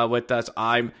there with us.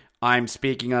 I'm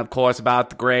speaking, of course, about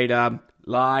the great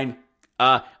line.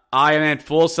 I am in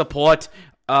full support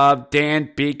of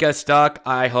Dan Beakerstuck.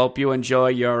 I hope you enjoy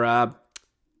your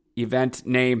event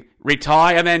name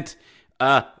retirement.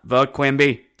 Vote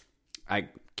Quimby. I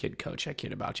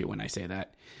kid about you when I say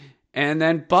that. And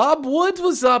then Bob Woods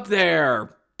was up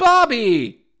there.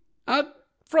 Bobby,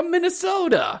 from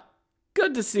Minnesota.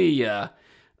 Good to see ya.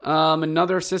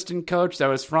 Another assistant coach that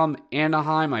was from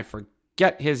Anaheim. I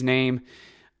forget his name.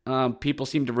 People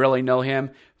seem to really know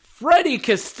him. Freddie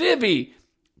Castivi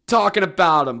talking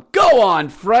about him. Go on,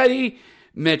 Freddie.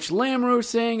 Mitch Lamrew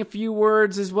saying a few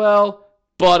words as well.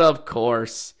 But of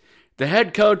course, the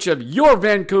head coach of your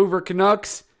Vancouver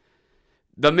Canucks,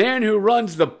 the man who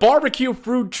runs the barbecue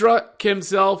food truck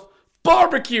himself,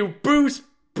 Barbecue Bruce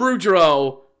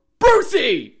Boudreau.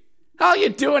 Brucey! How you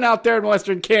doing out there in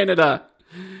Western Canada?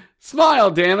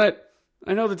 Smile, damn it.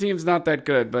 I know the team's not that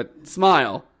good, but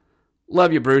smile.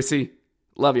 Love you, Brucey.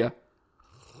 Love you.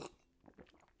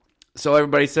 So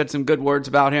everybody said some good words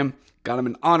about him. Got him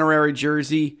an honorary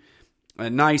jersey. A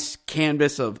nice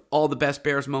canvas of all the best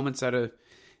Bears moments out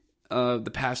of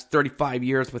the past 35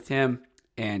 years with him.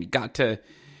 And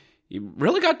he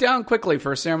really got down quickly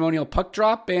for a ceremonial puck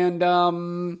drop. And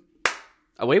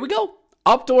away we go.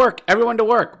 Up to work. Everyone to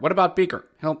work. What about Beaker?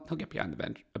 He'll get behind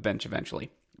a bench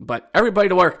eventually. But everybody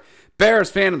to work. Bears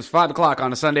Phantoms, 5 o'clock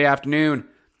on a Sunday afternoon.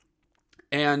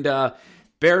 And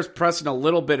Bears pressing a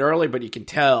little bit early, but you can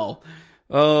tell.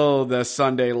 Oh, the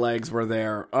Sunday legs were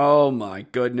there. Oh, my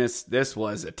goodness. This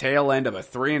was a tail end of a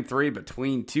 3-3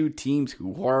 between two teams who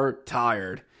were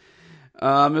tired.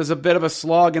 It was a bit of a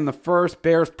slog in the first.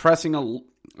 Bears pressing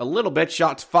a little bit.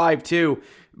 Shots 5-2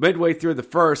 midway through the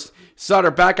first.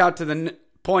 Sutter back out to the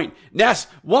point. Ness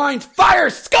winds,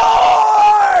 fires,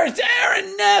 scores!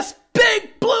 Aaron Ness,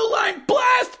 big blue line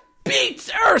blast,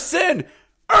 beats Erskine.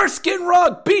 Erskine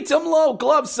Rugg beats him low,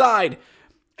 glove side.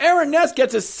 Aaron Ness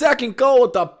gets his second goal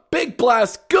with a big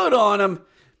blast. Good on him.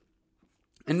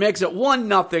 And makes it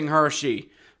 1-0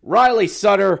 Hershey. Riley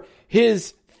Sutter,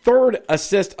 his third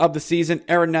assist of the season.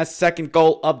 Aaron Ness, second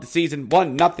goal of the season.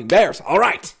 1-0 Bears. All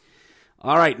right.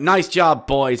 Nice job,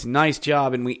 boys. Nice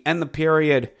job. And we end the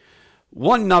period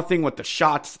 1-0 with the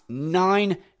shots.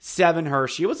 9-7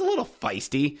 Hershey. It was a little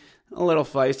feisty. A little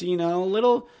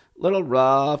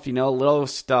rough, a little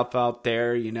stuff out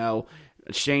there,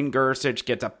 Shane Gersich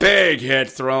gets a big hit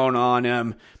thrown on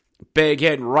him. Big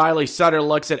hit. And Riley Sutter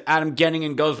looks at Adam Genning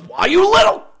and goes, "Why, you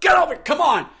little? Get over it. Come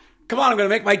on. I'm going to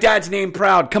make my dad's name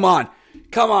proud. Come on.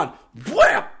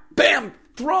 Wham! Bam!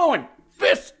 Throwing.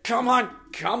 Fist. Come on.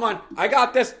 I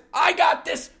got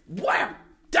this. Wham!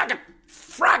 Duck it.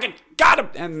 Frag it. Got him."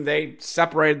 And they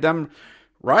separated them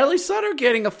Riley Sutter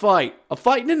getting a fight. A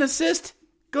fight and an assist.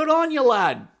 Good on you,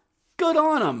 lad. Good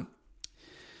on him.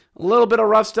 A little bit of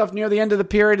rough stuff near the end of the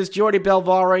period as Jordy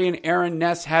Belvari and Aaron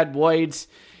Ness had Wades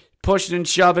pushing and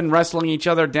shoving, wrestling each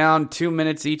other down 2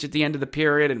 minutes each at the end of the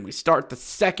period, and we start the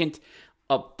second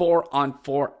of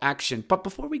 4-on-4 action. But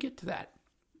before we get to that,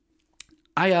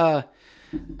 I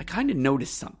kind of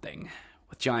noticed something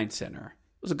with Giant Center.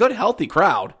 It was a good, healthy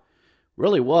crowd.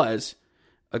 Really was.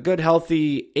 A good,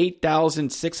 healthy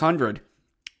 8,600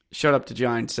 showed up to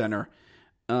Giant Center.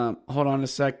 Hold on a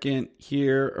second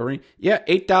here. Yeah,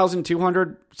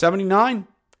 8,279.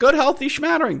 Good, healthy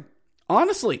schmattering.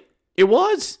 Honestly, it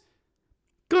was.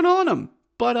 Good on them.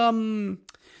 But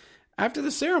after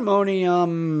the ceremony,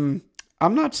 I'm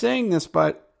not saying this,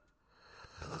 but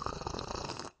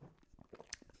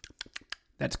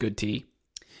that's good tea.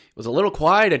 It was a little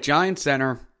quiet at Giant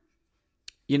Center.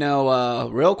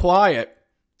 Real quiet.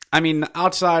 I mean,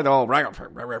 outside,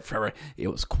 it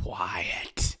was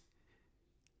quiet.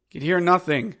 You could hear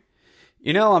nothing.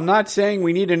 I'm not saying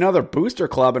we need another booster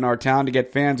club in our town to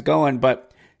get fans going,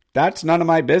 but that's none of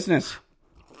my business.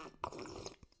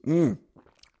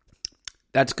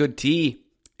 That's good tea.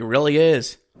 It really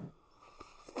is.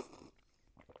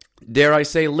 Dare I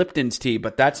say Lipton's tea,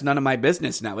 but that's none of my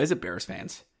business now, is it, Bears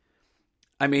fans?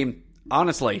 I mean,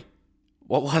 honestly,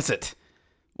 what was it?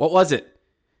 What was it?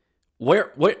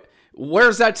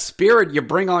 Where's that spirit you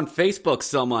bring on Facebook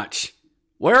so much?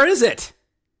 Where is it?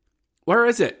 Where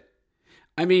is it?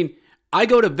 I mean, I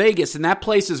go to Vegas and that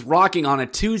place is rocking on a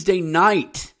Tuesday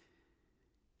night.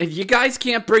 And you guys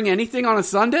can't bring anything on a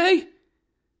Sunday?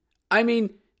 I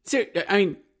mean,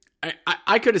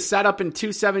 I could have sat up in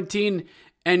 217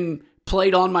 and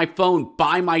played on my phone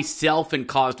by myself and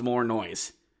caused more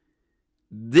noise.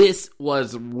 This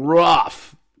was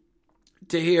rough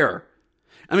to hear.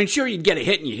 I mean, sure, you'd get a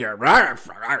hit and you hear, but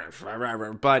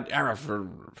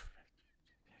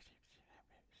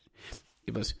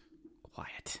it was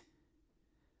quiet.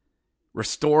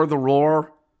 Restore the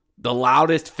roar. The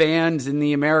loudest fans in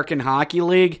the American Hockey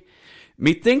League.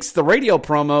 Methinks the radio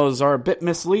promos are a bit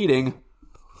misleading.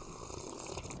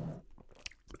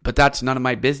 But that's none of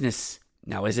my business.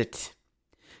 Now is it?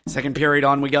 Second period,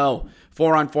 on we go.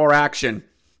 4-on-4 action.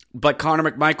 But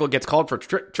Connor McMichael gets called for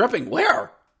tripping.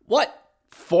 Where? What?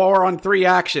 4-on-3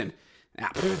 action.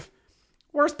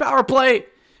 Worst power play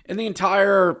in the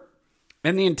entire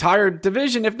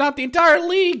division, if not the entire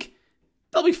league.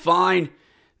 They'll be fine.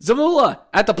 Zamula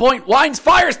at the point. Wines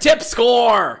fires, tip,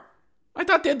 score. I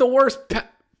thought they had the worst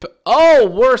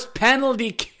worst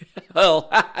penalty kill.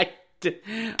 I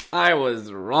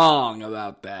was wrong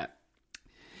about that.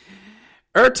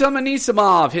 Artem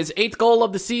Anisimov, his 8th goal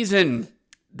of the season.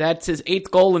 That's his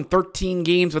 8th goal in 13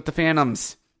 games with the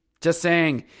Phantoms. Just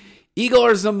saying.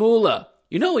 Igor Zamula.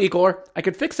 Igor, I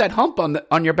could fix that hump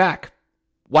on your back.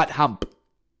 What hump?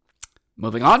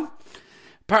 Moving on.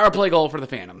 Power play goal for the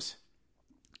Phantoms.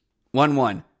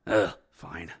 1-1.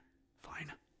 Fine.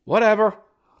 Whatever.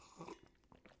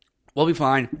 We'll be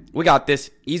fine. We got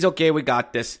this. He's okay. We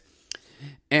got this.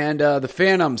 And the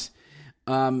Phantoms,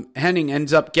 Henning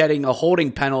ends up getting a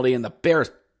holding penalty in the Bears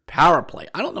power play.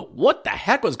 I don't know what the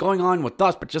heck was going on with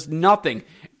us, but just nothing.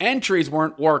 Entries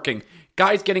weren't working.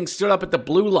 Guys getting stood up at the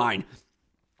blue line.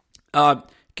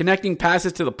 Connecting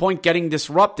passes to the point getting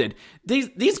disrupted.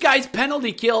 These guys'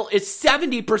 penalty kill is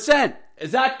 70%.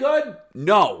 Is that good?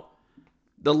 No.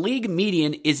 The league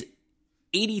median is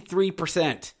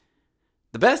 83%.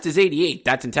 The best is 88.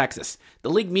 That's in Texas. The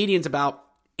league median's about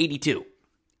 82.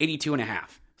 82 and a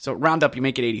half. So round up, you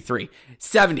make it 83.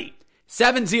 70.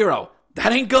 7-0.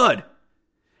 That ain't good.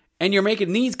 And you're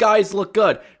making these guys look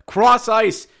good. Cross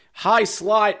ice. High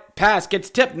slot pass gets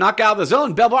tipped, knocked out of the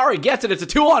zone. Belvari gets it. It's a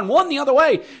 2-on-1 the other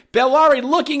way. Belvari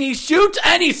looking, he shoots,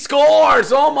 and he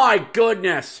scores. Oh my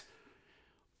goodness.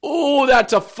 Oh,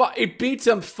 it beats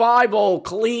him 5-0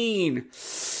 clean.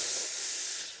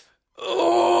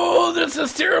 Oh, this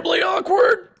is terribly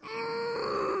awkward.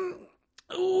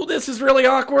 Oh, this is really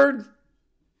awkward.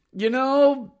 Zach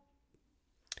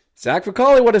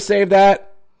Vicali would have saved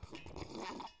that.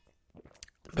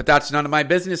 But that's none of my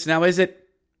business now, is it?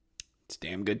 It's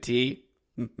damn good tea.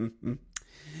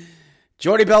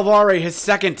 Jordy Belvari, his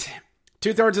second.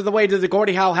 2/3 of the way to the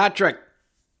Gordie Howe hat trick.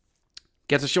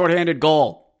 Gets a shorthanded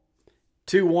goal.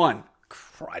 2-1.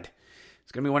 Crud.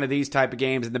 It's going to be one of these type of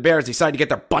games. And the Bears decide to get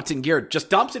their butts in gear. Just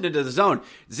dumps it into the zone.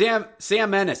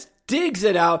 Sam Ennis digs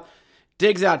out,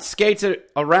 skates it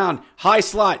around. High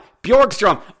slot.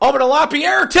 Bjorkstrom over to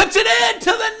LaPierre. Tips it in to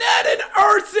the net and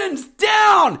Earthens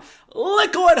down.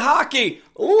 Liquid hockey,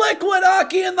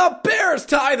 and the Bears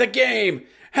tie the game.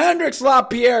 Hendrix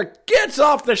LaPierre gets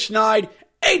off the schneid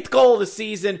 8th goal of the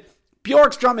season.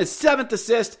 Bjorkstrom his 7th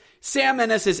assist. Sam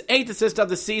Ennis his 8th assist of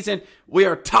the season. We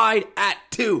are tied at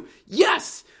 2.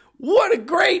 Yes! What a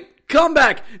great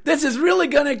comeback. This is really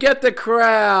going to get the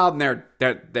crowd. And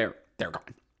they're gone.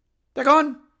 They're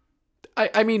gone.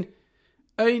 I mean,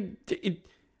 what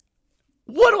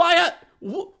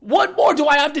more do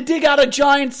I have to dig out of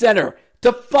Giant Center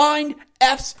to find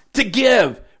F's to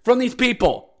give from these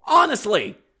people?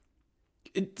 Honestly.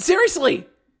 Seriously.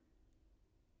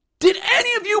 Did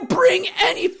any of you bring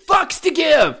any fucks to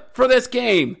give for this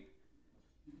game?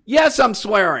 Yes, I'm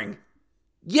swearing.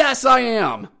 Yes, I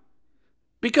am.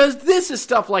 Because this is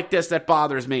stuff like this that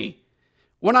bothers me.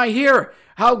 When I hear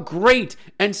how great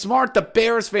and smart the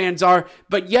Bears fans are,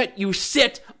 but yet you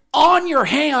sit on your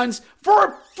hands for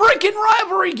a freaking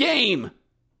rivalry game.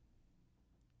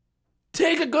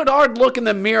 Take a good hard look in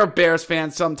the mirror, Bears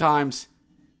fans, sometimes.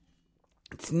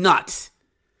 It's nuts.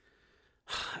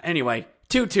 Anyway,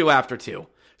 2-2 after 2.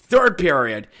 Third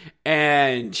period.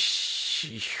 And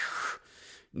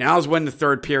now's when the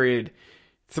third period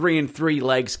 3-3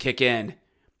 legs kick in.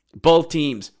 Both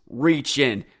teams reach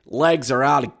in. Legs are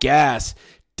out of gas.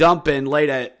 Dump in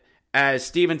late as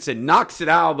Stevenson knocks it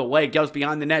out of the way. Goes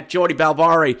behind the net. Jordy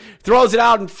Balvari throws it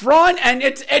out in front. And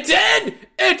it's in.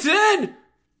 It's in.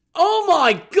 Oh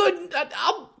my goodness.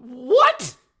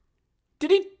 What?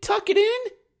 Did he tuck it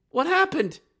in? What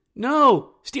happened?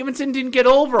 No. Stevenson didn't get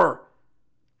over.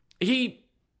 He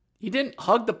didn't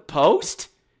hug the post?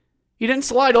 He didn't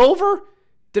slide over?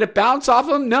 Did it bounce off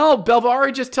him? No,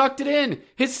 Belvari just tucked it in.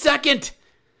 His second.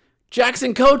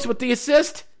 Jackson Coates with the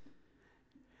assist.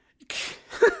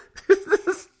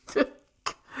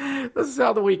 This is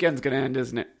how the weekend's going to end,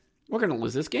 isn't it? We're going to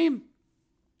lose this game.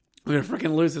 We're going to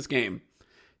freaking lose this game.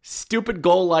 Stupid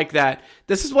goal like that.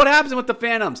 This is what happens with the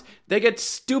Phantoms. They get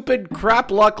stupid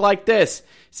crap luck like this.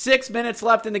 6 minutes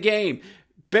left in the game.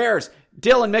 Bears,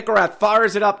 Dylan Mikarath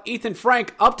fires it up. Ethan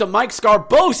Frank up to Mike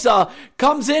Scarbosa.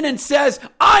 Comes in and says,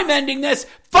 I'm ending this.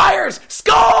 Fires.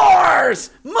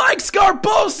 Scores! Mike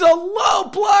Scarbosa, low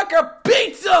blocker,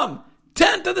 beats him.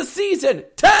 10th of the season.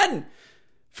 10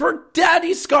 for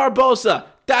Daddy Scarbosa.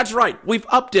 That's right. We've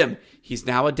upped him. He's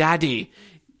now a daddy.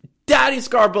 Daddy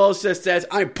Scarbosa says,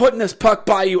 I'm putting this puck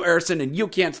by you, Erson, and you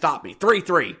can't stop me.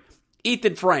 3-3.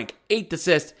 Ethan Frank, 8th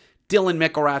assist. Dylan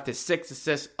Mikarath, his 6th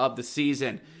assist of the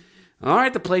season. All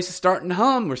right, the place is starting to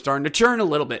hum. We're starting to churn a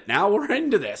little bit. Now we're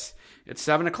into this. It's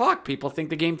 7 o'clock. People think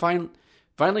the game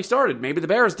finally started. Maybe the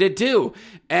Bears did too.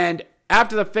 And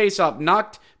after the faceoff,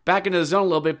 knocked back into the zone a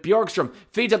little bit, Bjorkstrom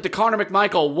feeds up to Connor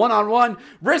McMichael. One-on-one.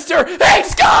 Wrister. He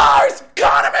scores!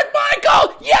 Connor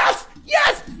McMichael! Yes!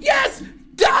 Yes! Yes!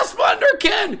 Das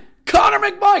Wunderkind! Connor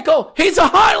McMichael! He's a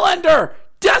Highlander!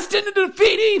 Destined to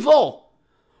defeat evil!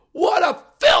 What a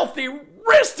filthy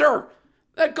wrister!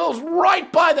 That goes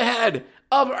right by the head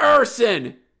of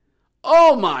Erson.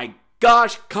 Oh my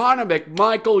gosh, Connor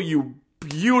McMichael, you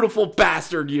beautiful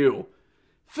bastard, you.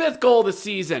 5th goal of the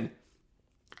season.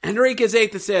 Enrique's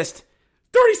 8th assist.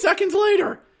 30 seconds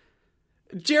later.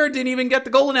 Jared didn't even get the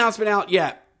goal announcement out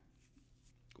yet.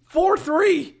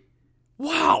 4-3.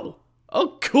 Wow.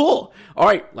 Oh, cool. All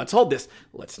right, let's hold this.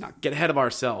 Let's not get ahead of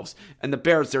ourselves. And the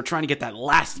Bears, they're trying to get that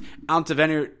last ounce of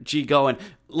energy going. A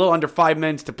little under 5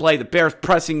 minutes to play. The Bears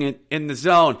pressing it in the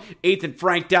zone. Ethan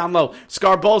Frank down low.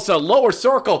 Scarbosa, lower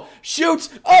circle. Shoots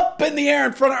up in the air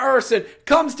in front of Erson.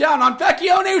 Comes down on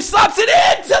Vecchione, who slaps it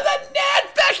into the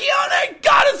net. Vecchione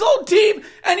got his whole team,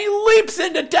 and he leaps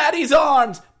into Daddy's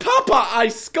arms. Papa, I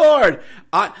scored.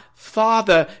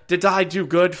 Father, did I do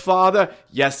good, Father?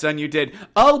 Yes, son, you did.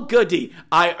 Oh, goody.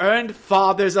 I earned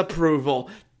Father's approval.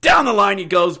 Down the line he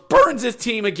goes, burns his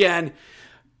team again.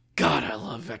 God, I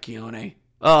love Vecchione.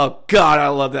 Oh, God, I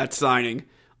love that signing.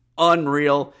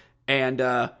 Unreal. And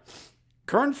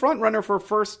current frontrunner for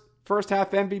first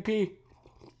half MVP.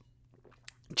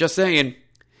 Just saying.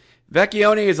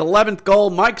 Vecchione is 11th goal.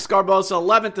 Mike Scarbosa,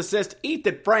 11th assist.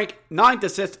 Ethan Frank, 9th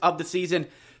assist of the season.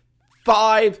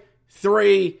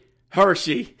 5-3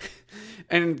 Hershey.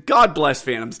 And God bless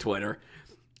Phantom's Twitter,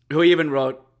 who even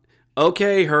wrote,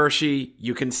 okay, Hershey,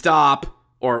 you can stop.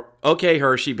 Or, okay,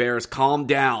 Hershey Bears, calm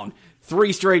down.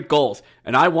 3 straight goals.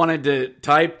 And I wanted to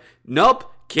type, nope,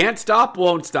 can't stop,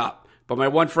 won't stop. But my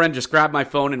one friend just grabbed my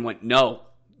phone and went, no,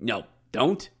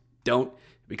 don't.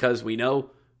 Because we know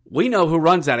who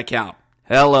runs that account.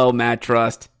 Hello, Matt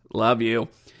Trust. Love you.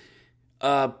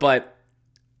 Okay,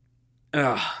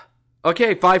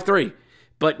 5-3.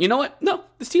 But you know what? No,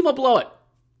 this team will blow it.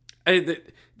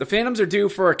 The Phantoms are due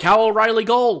for a Cal O'Reilly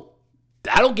goal.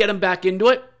 That'll get them back into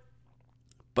it.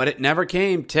 But it never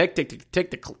came. Tick, tick, tick,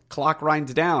 tick. The clock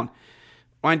winds down.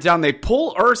 They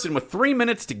pull Erson with 3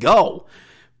 minutes to go.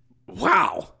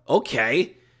 wow,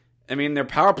 okay. I mean, their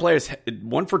power play is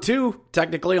 1 for 2,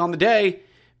 technically, on the day,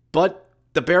 but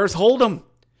the Bears hold them.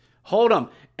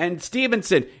 And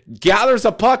Stevenson gathers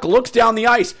a puck, looks down the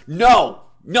ice. No,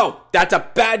 that's a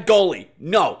bad goalie.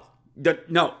 No,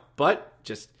 but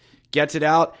just gets it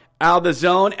out of the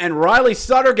zone, and Riley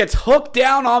Sutter gets hooked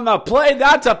down on the play.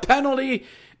 That's a penalty,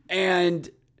 and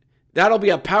that'll be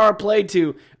a power play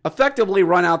to effectively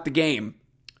run out the game.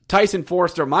 Tyson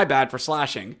Forster, my bad for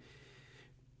slashing.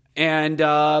 And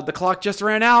the clock just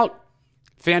ran out.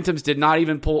 Phantoms did not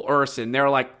even pull Urson. They're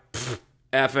like,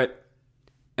 F it.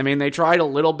 I mean, they tried a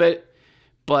little bit,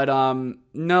 but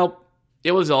nope,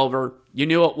 it was over. You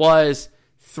knew it was.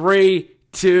 3,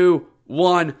 2,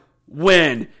 1,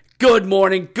 win. Good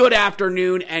morning, good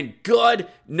afternoon, and good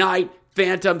night,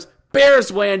 Phantoms.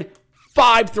 Bears win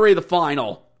 5-3 the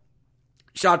final.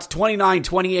 Shots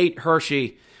 29-28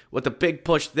 Hershey with a big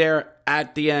push there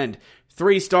at the end.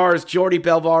 3 stars, Jordy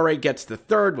Belvare gets the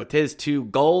third with his 2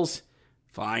 goals.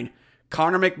 Fine.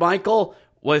 Connor McMichael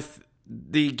with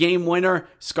the game winner.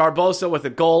 Scarbosa with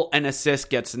a goal and assist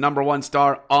gets the number 1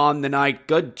 star on the night.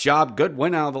 Good job. Good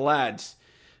win out of the lads.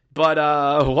 But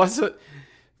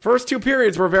first 2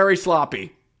 periods were very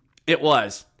sloppy. It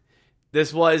was.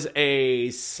 This was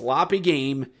a sloppy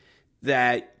game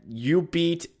that you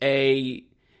beat a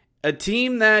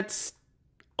team that's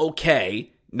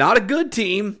okay. Not a good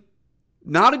team.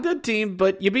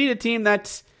 But you beat a team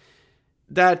that's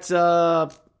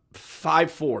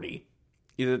 540.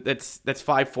 That's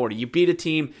 540. You beat a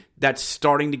team that's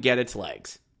starting to get its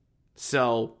legs.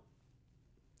 So,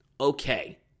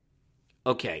 okay.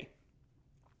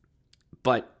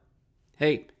 But,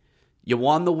 hey, you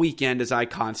won the weekend, as I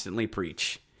constantly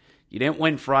preach. You didn't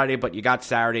win Friday, but you got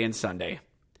Saturday and Sunday.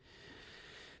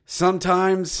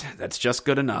 Sometimes that's just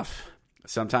good enough.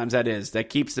 Sometimes that is. That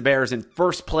keeps the Bears in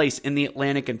first place in the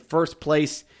Atlantic and first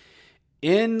place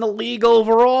in the league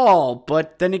overall.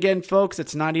 But then again, folks,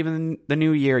 it's not even the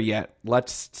new year yet.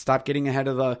 Let's stop getting ahead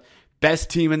of the best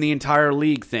team in the entire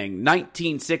league thing.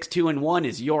 19-6-2-1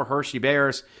 is your Hershey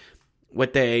Bears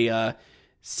with a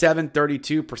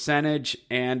 .732 percentage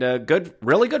and a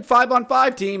really good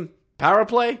 5-on-5 team. Power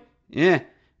play,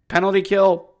 penalty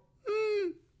kill,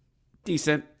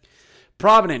 decent.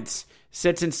 Providence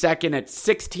sits in second at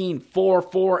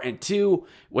 16-4-4-2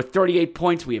 with 38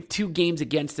 points. We have 2 games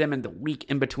against them in the week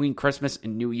in between Christmas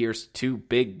and New Year's, 2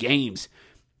 big games.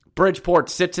 Bridgeport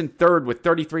sits in third with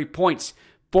 33 points,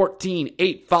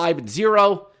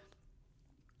 14-8-5-0.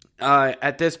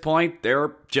 At this point,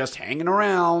 they're just hanging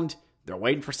around. They're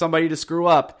waiting for somebody to screw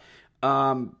up.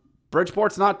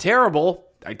 Bridgeport's not terrible.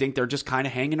 I think they're just kind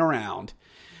of hanging around.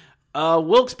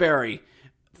 Wilkes-Barre,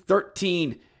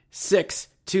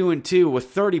 13-6-2-2 with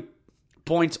 30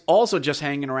 points, also just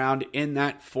hanging around in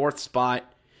that 4th spot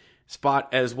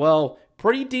as well.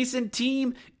 Pretty decent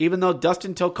team, even though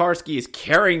Dustin Tokarski is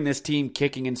carrying this team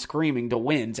kicking and screaming to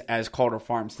wins, as Calder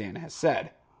Farmstand has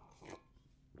said.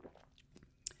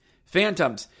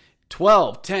 Phantoms,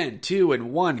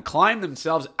 12-10-2-1, climb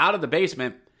themselves out of the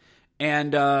basement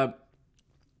and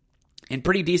in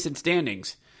pretty decent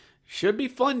standings. Should be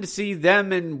fun to see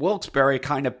them and Wilkes-Barre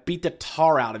kind of beat the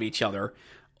tar out of each other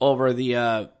over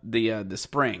the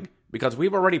spring, because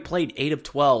we've already played 8 of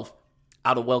 12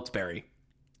 out of Wilkes-Barre.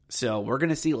 So we're going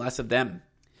to see less of them.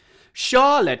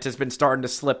 Charlotte has been starting to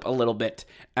slip a little bit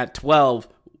at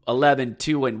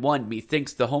 12-11-2-1.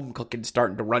 Methinks the home cooking's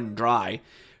starting to run dry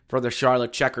for the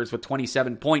Charlotte Checkers with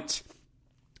 27 points.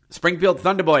 Springfield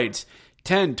Thunderbirds,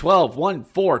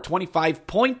 10-12-1-4, 25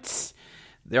 points.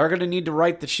 They're going to need to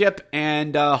right the ship.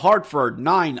 And Hartford,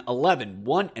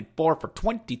 9-11-1-4 for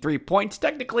 23 points.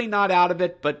 Technically not out of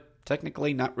it, but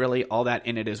technically not really all that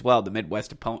in it as well. The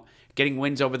Midwest opponent getting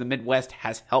wins over the Midwest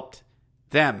has helped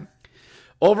them.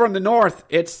 Over in the North,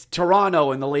 it's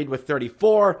Toronto in the lead with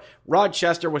 34,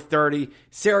 Rochester with 30,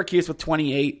 Syracuse with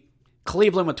 28,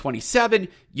 Cleveland with 27,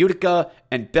 Utica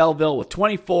and Belleville with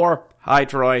 24, hi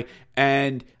Troy,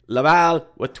 and Laval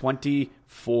with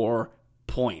 24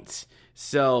 points.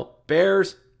 So,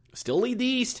 Bears still lead the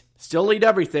East, still lead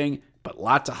everything, but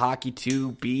lots of hockey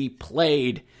to be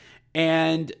played.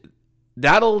 And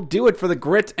that'll do it for the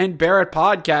Grit and Bear It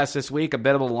podcast this week. A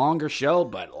bit of a longer show,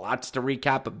 but lots to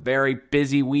recap. A very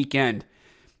busy weekend.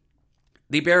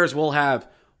 The Bears will have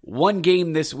one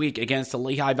game this week against the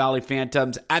Lehigh Valley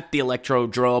Phantoms at the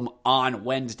Electrodrome on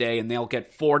Wednesday, and they'll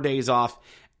get 4 days off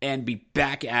and be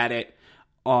back at it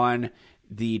on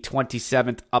the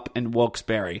 27th up in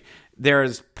Wilkes-Barre.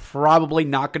 There's probably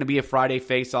not going to be a Friday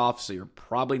face-off, so you're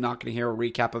probably not going to hear a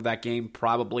recap of that game,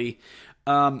 probably.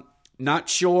 Not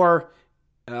sure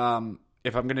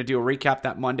if I'm going to do a recap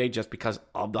that Monday just because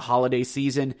of the holiday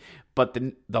season. But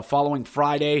the following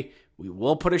Friday, we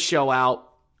will put a show out.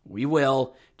 We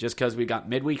will, just because we got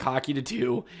midweek hockey to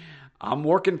do. I'm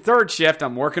working third shift.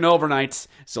 I'm working overnights,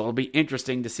 so it'll be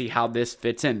interesting to see how this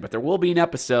fits in. But there will be an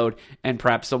episode and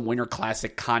perhaps some Winter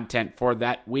Classic content for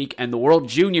that week. And the World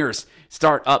Juniors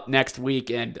start up next week.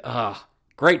 And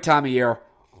great time of year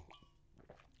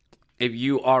if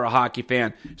you are a hockey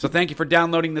fan. So thank you for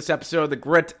downloading this episode of the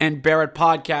Grit and Bear It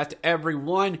podcast,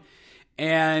 everyone.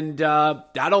 And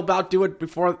that'll about do it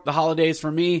before the holidays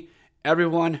for me.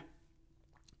 Everyone,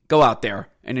 go out there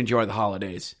and enjoy the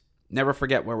holidays. Never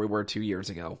forget where we were 2 years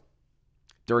ago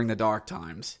during the dark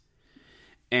times.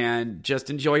 And just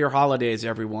enjoy your holidays,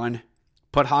 everyone.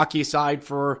 Put hockey aside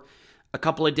for a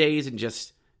couple of days and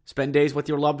just spend days with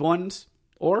your loved ones.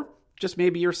 Or just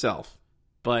maybe yourself.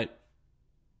 But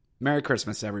Merry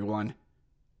Christmas, everyone.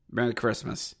 Merry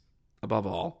Christmas, above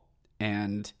all.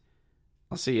 And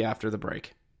I'll see you after the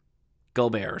break. Go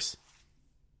Bears.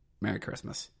 Merry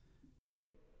Christmas.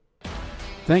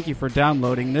 Thank you for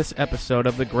downloading this episode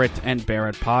of the Grit and Bear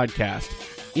It podcast.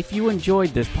 If you enjoyed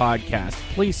this podcast,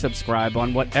 please subscribe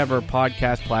on whatever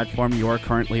podcast platform you are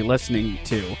currently listening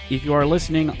to. If you are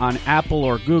listening on Apple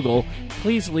or Google,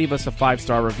 please leave us a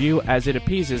 5-star review as it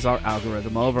appeases our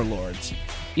algorithm overlords.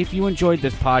 If you enjoyed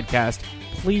this podcast,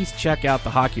 please check out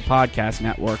the Hockey Podcast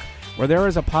Network, where there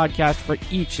is a podcast for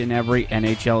each and every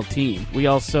NHL team. We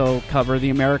also cover the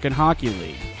American Hockey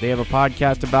League. They have a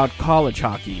podcast about college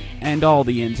hockey and all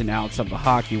the ins and outs of the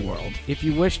hockey world. If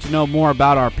you wish to know more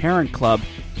about our parent club,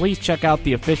 please check out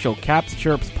the official Caps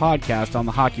Chirps podcast on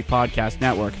the Hockey Podcast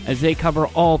Network, as they cover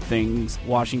all things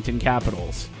Washington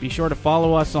Capitals. Be sure to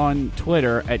follow us on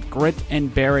Twitter at Grit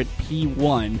and Barrett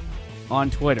P1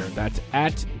 on Twitter. That's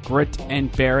at Grit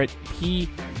and Barrett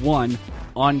P1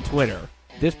 on Twitter.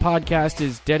 This podcast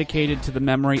is dedicated to the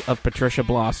memory of Patricia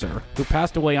Blosser, who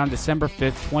passed away on December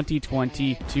 5th,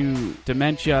 2020 to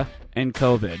dementia and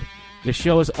COVID. The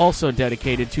show is also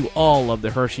dedicated to all of the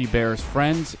Hershey Bears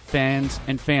friends, fans,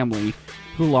 and family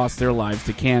who lost their lives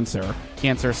to cancer.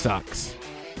 Cancer sucks.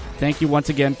 Thank you once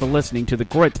again for listening to the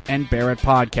Grit and Bear It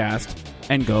podcast,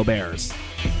 and go Bears.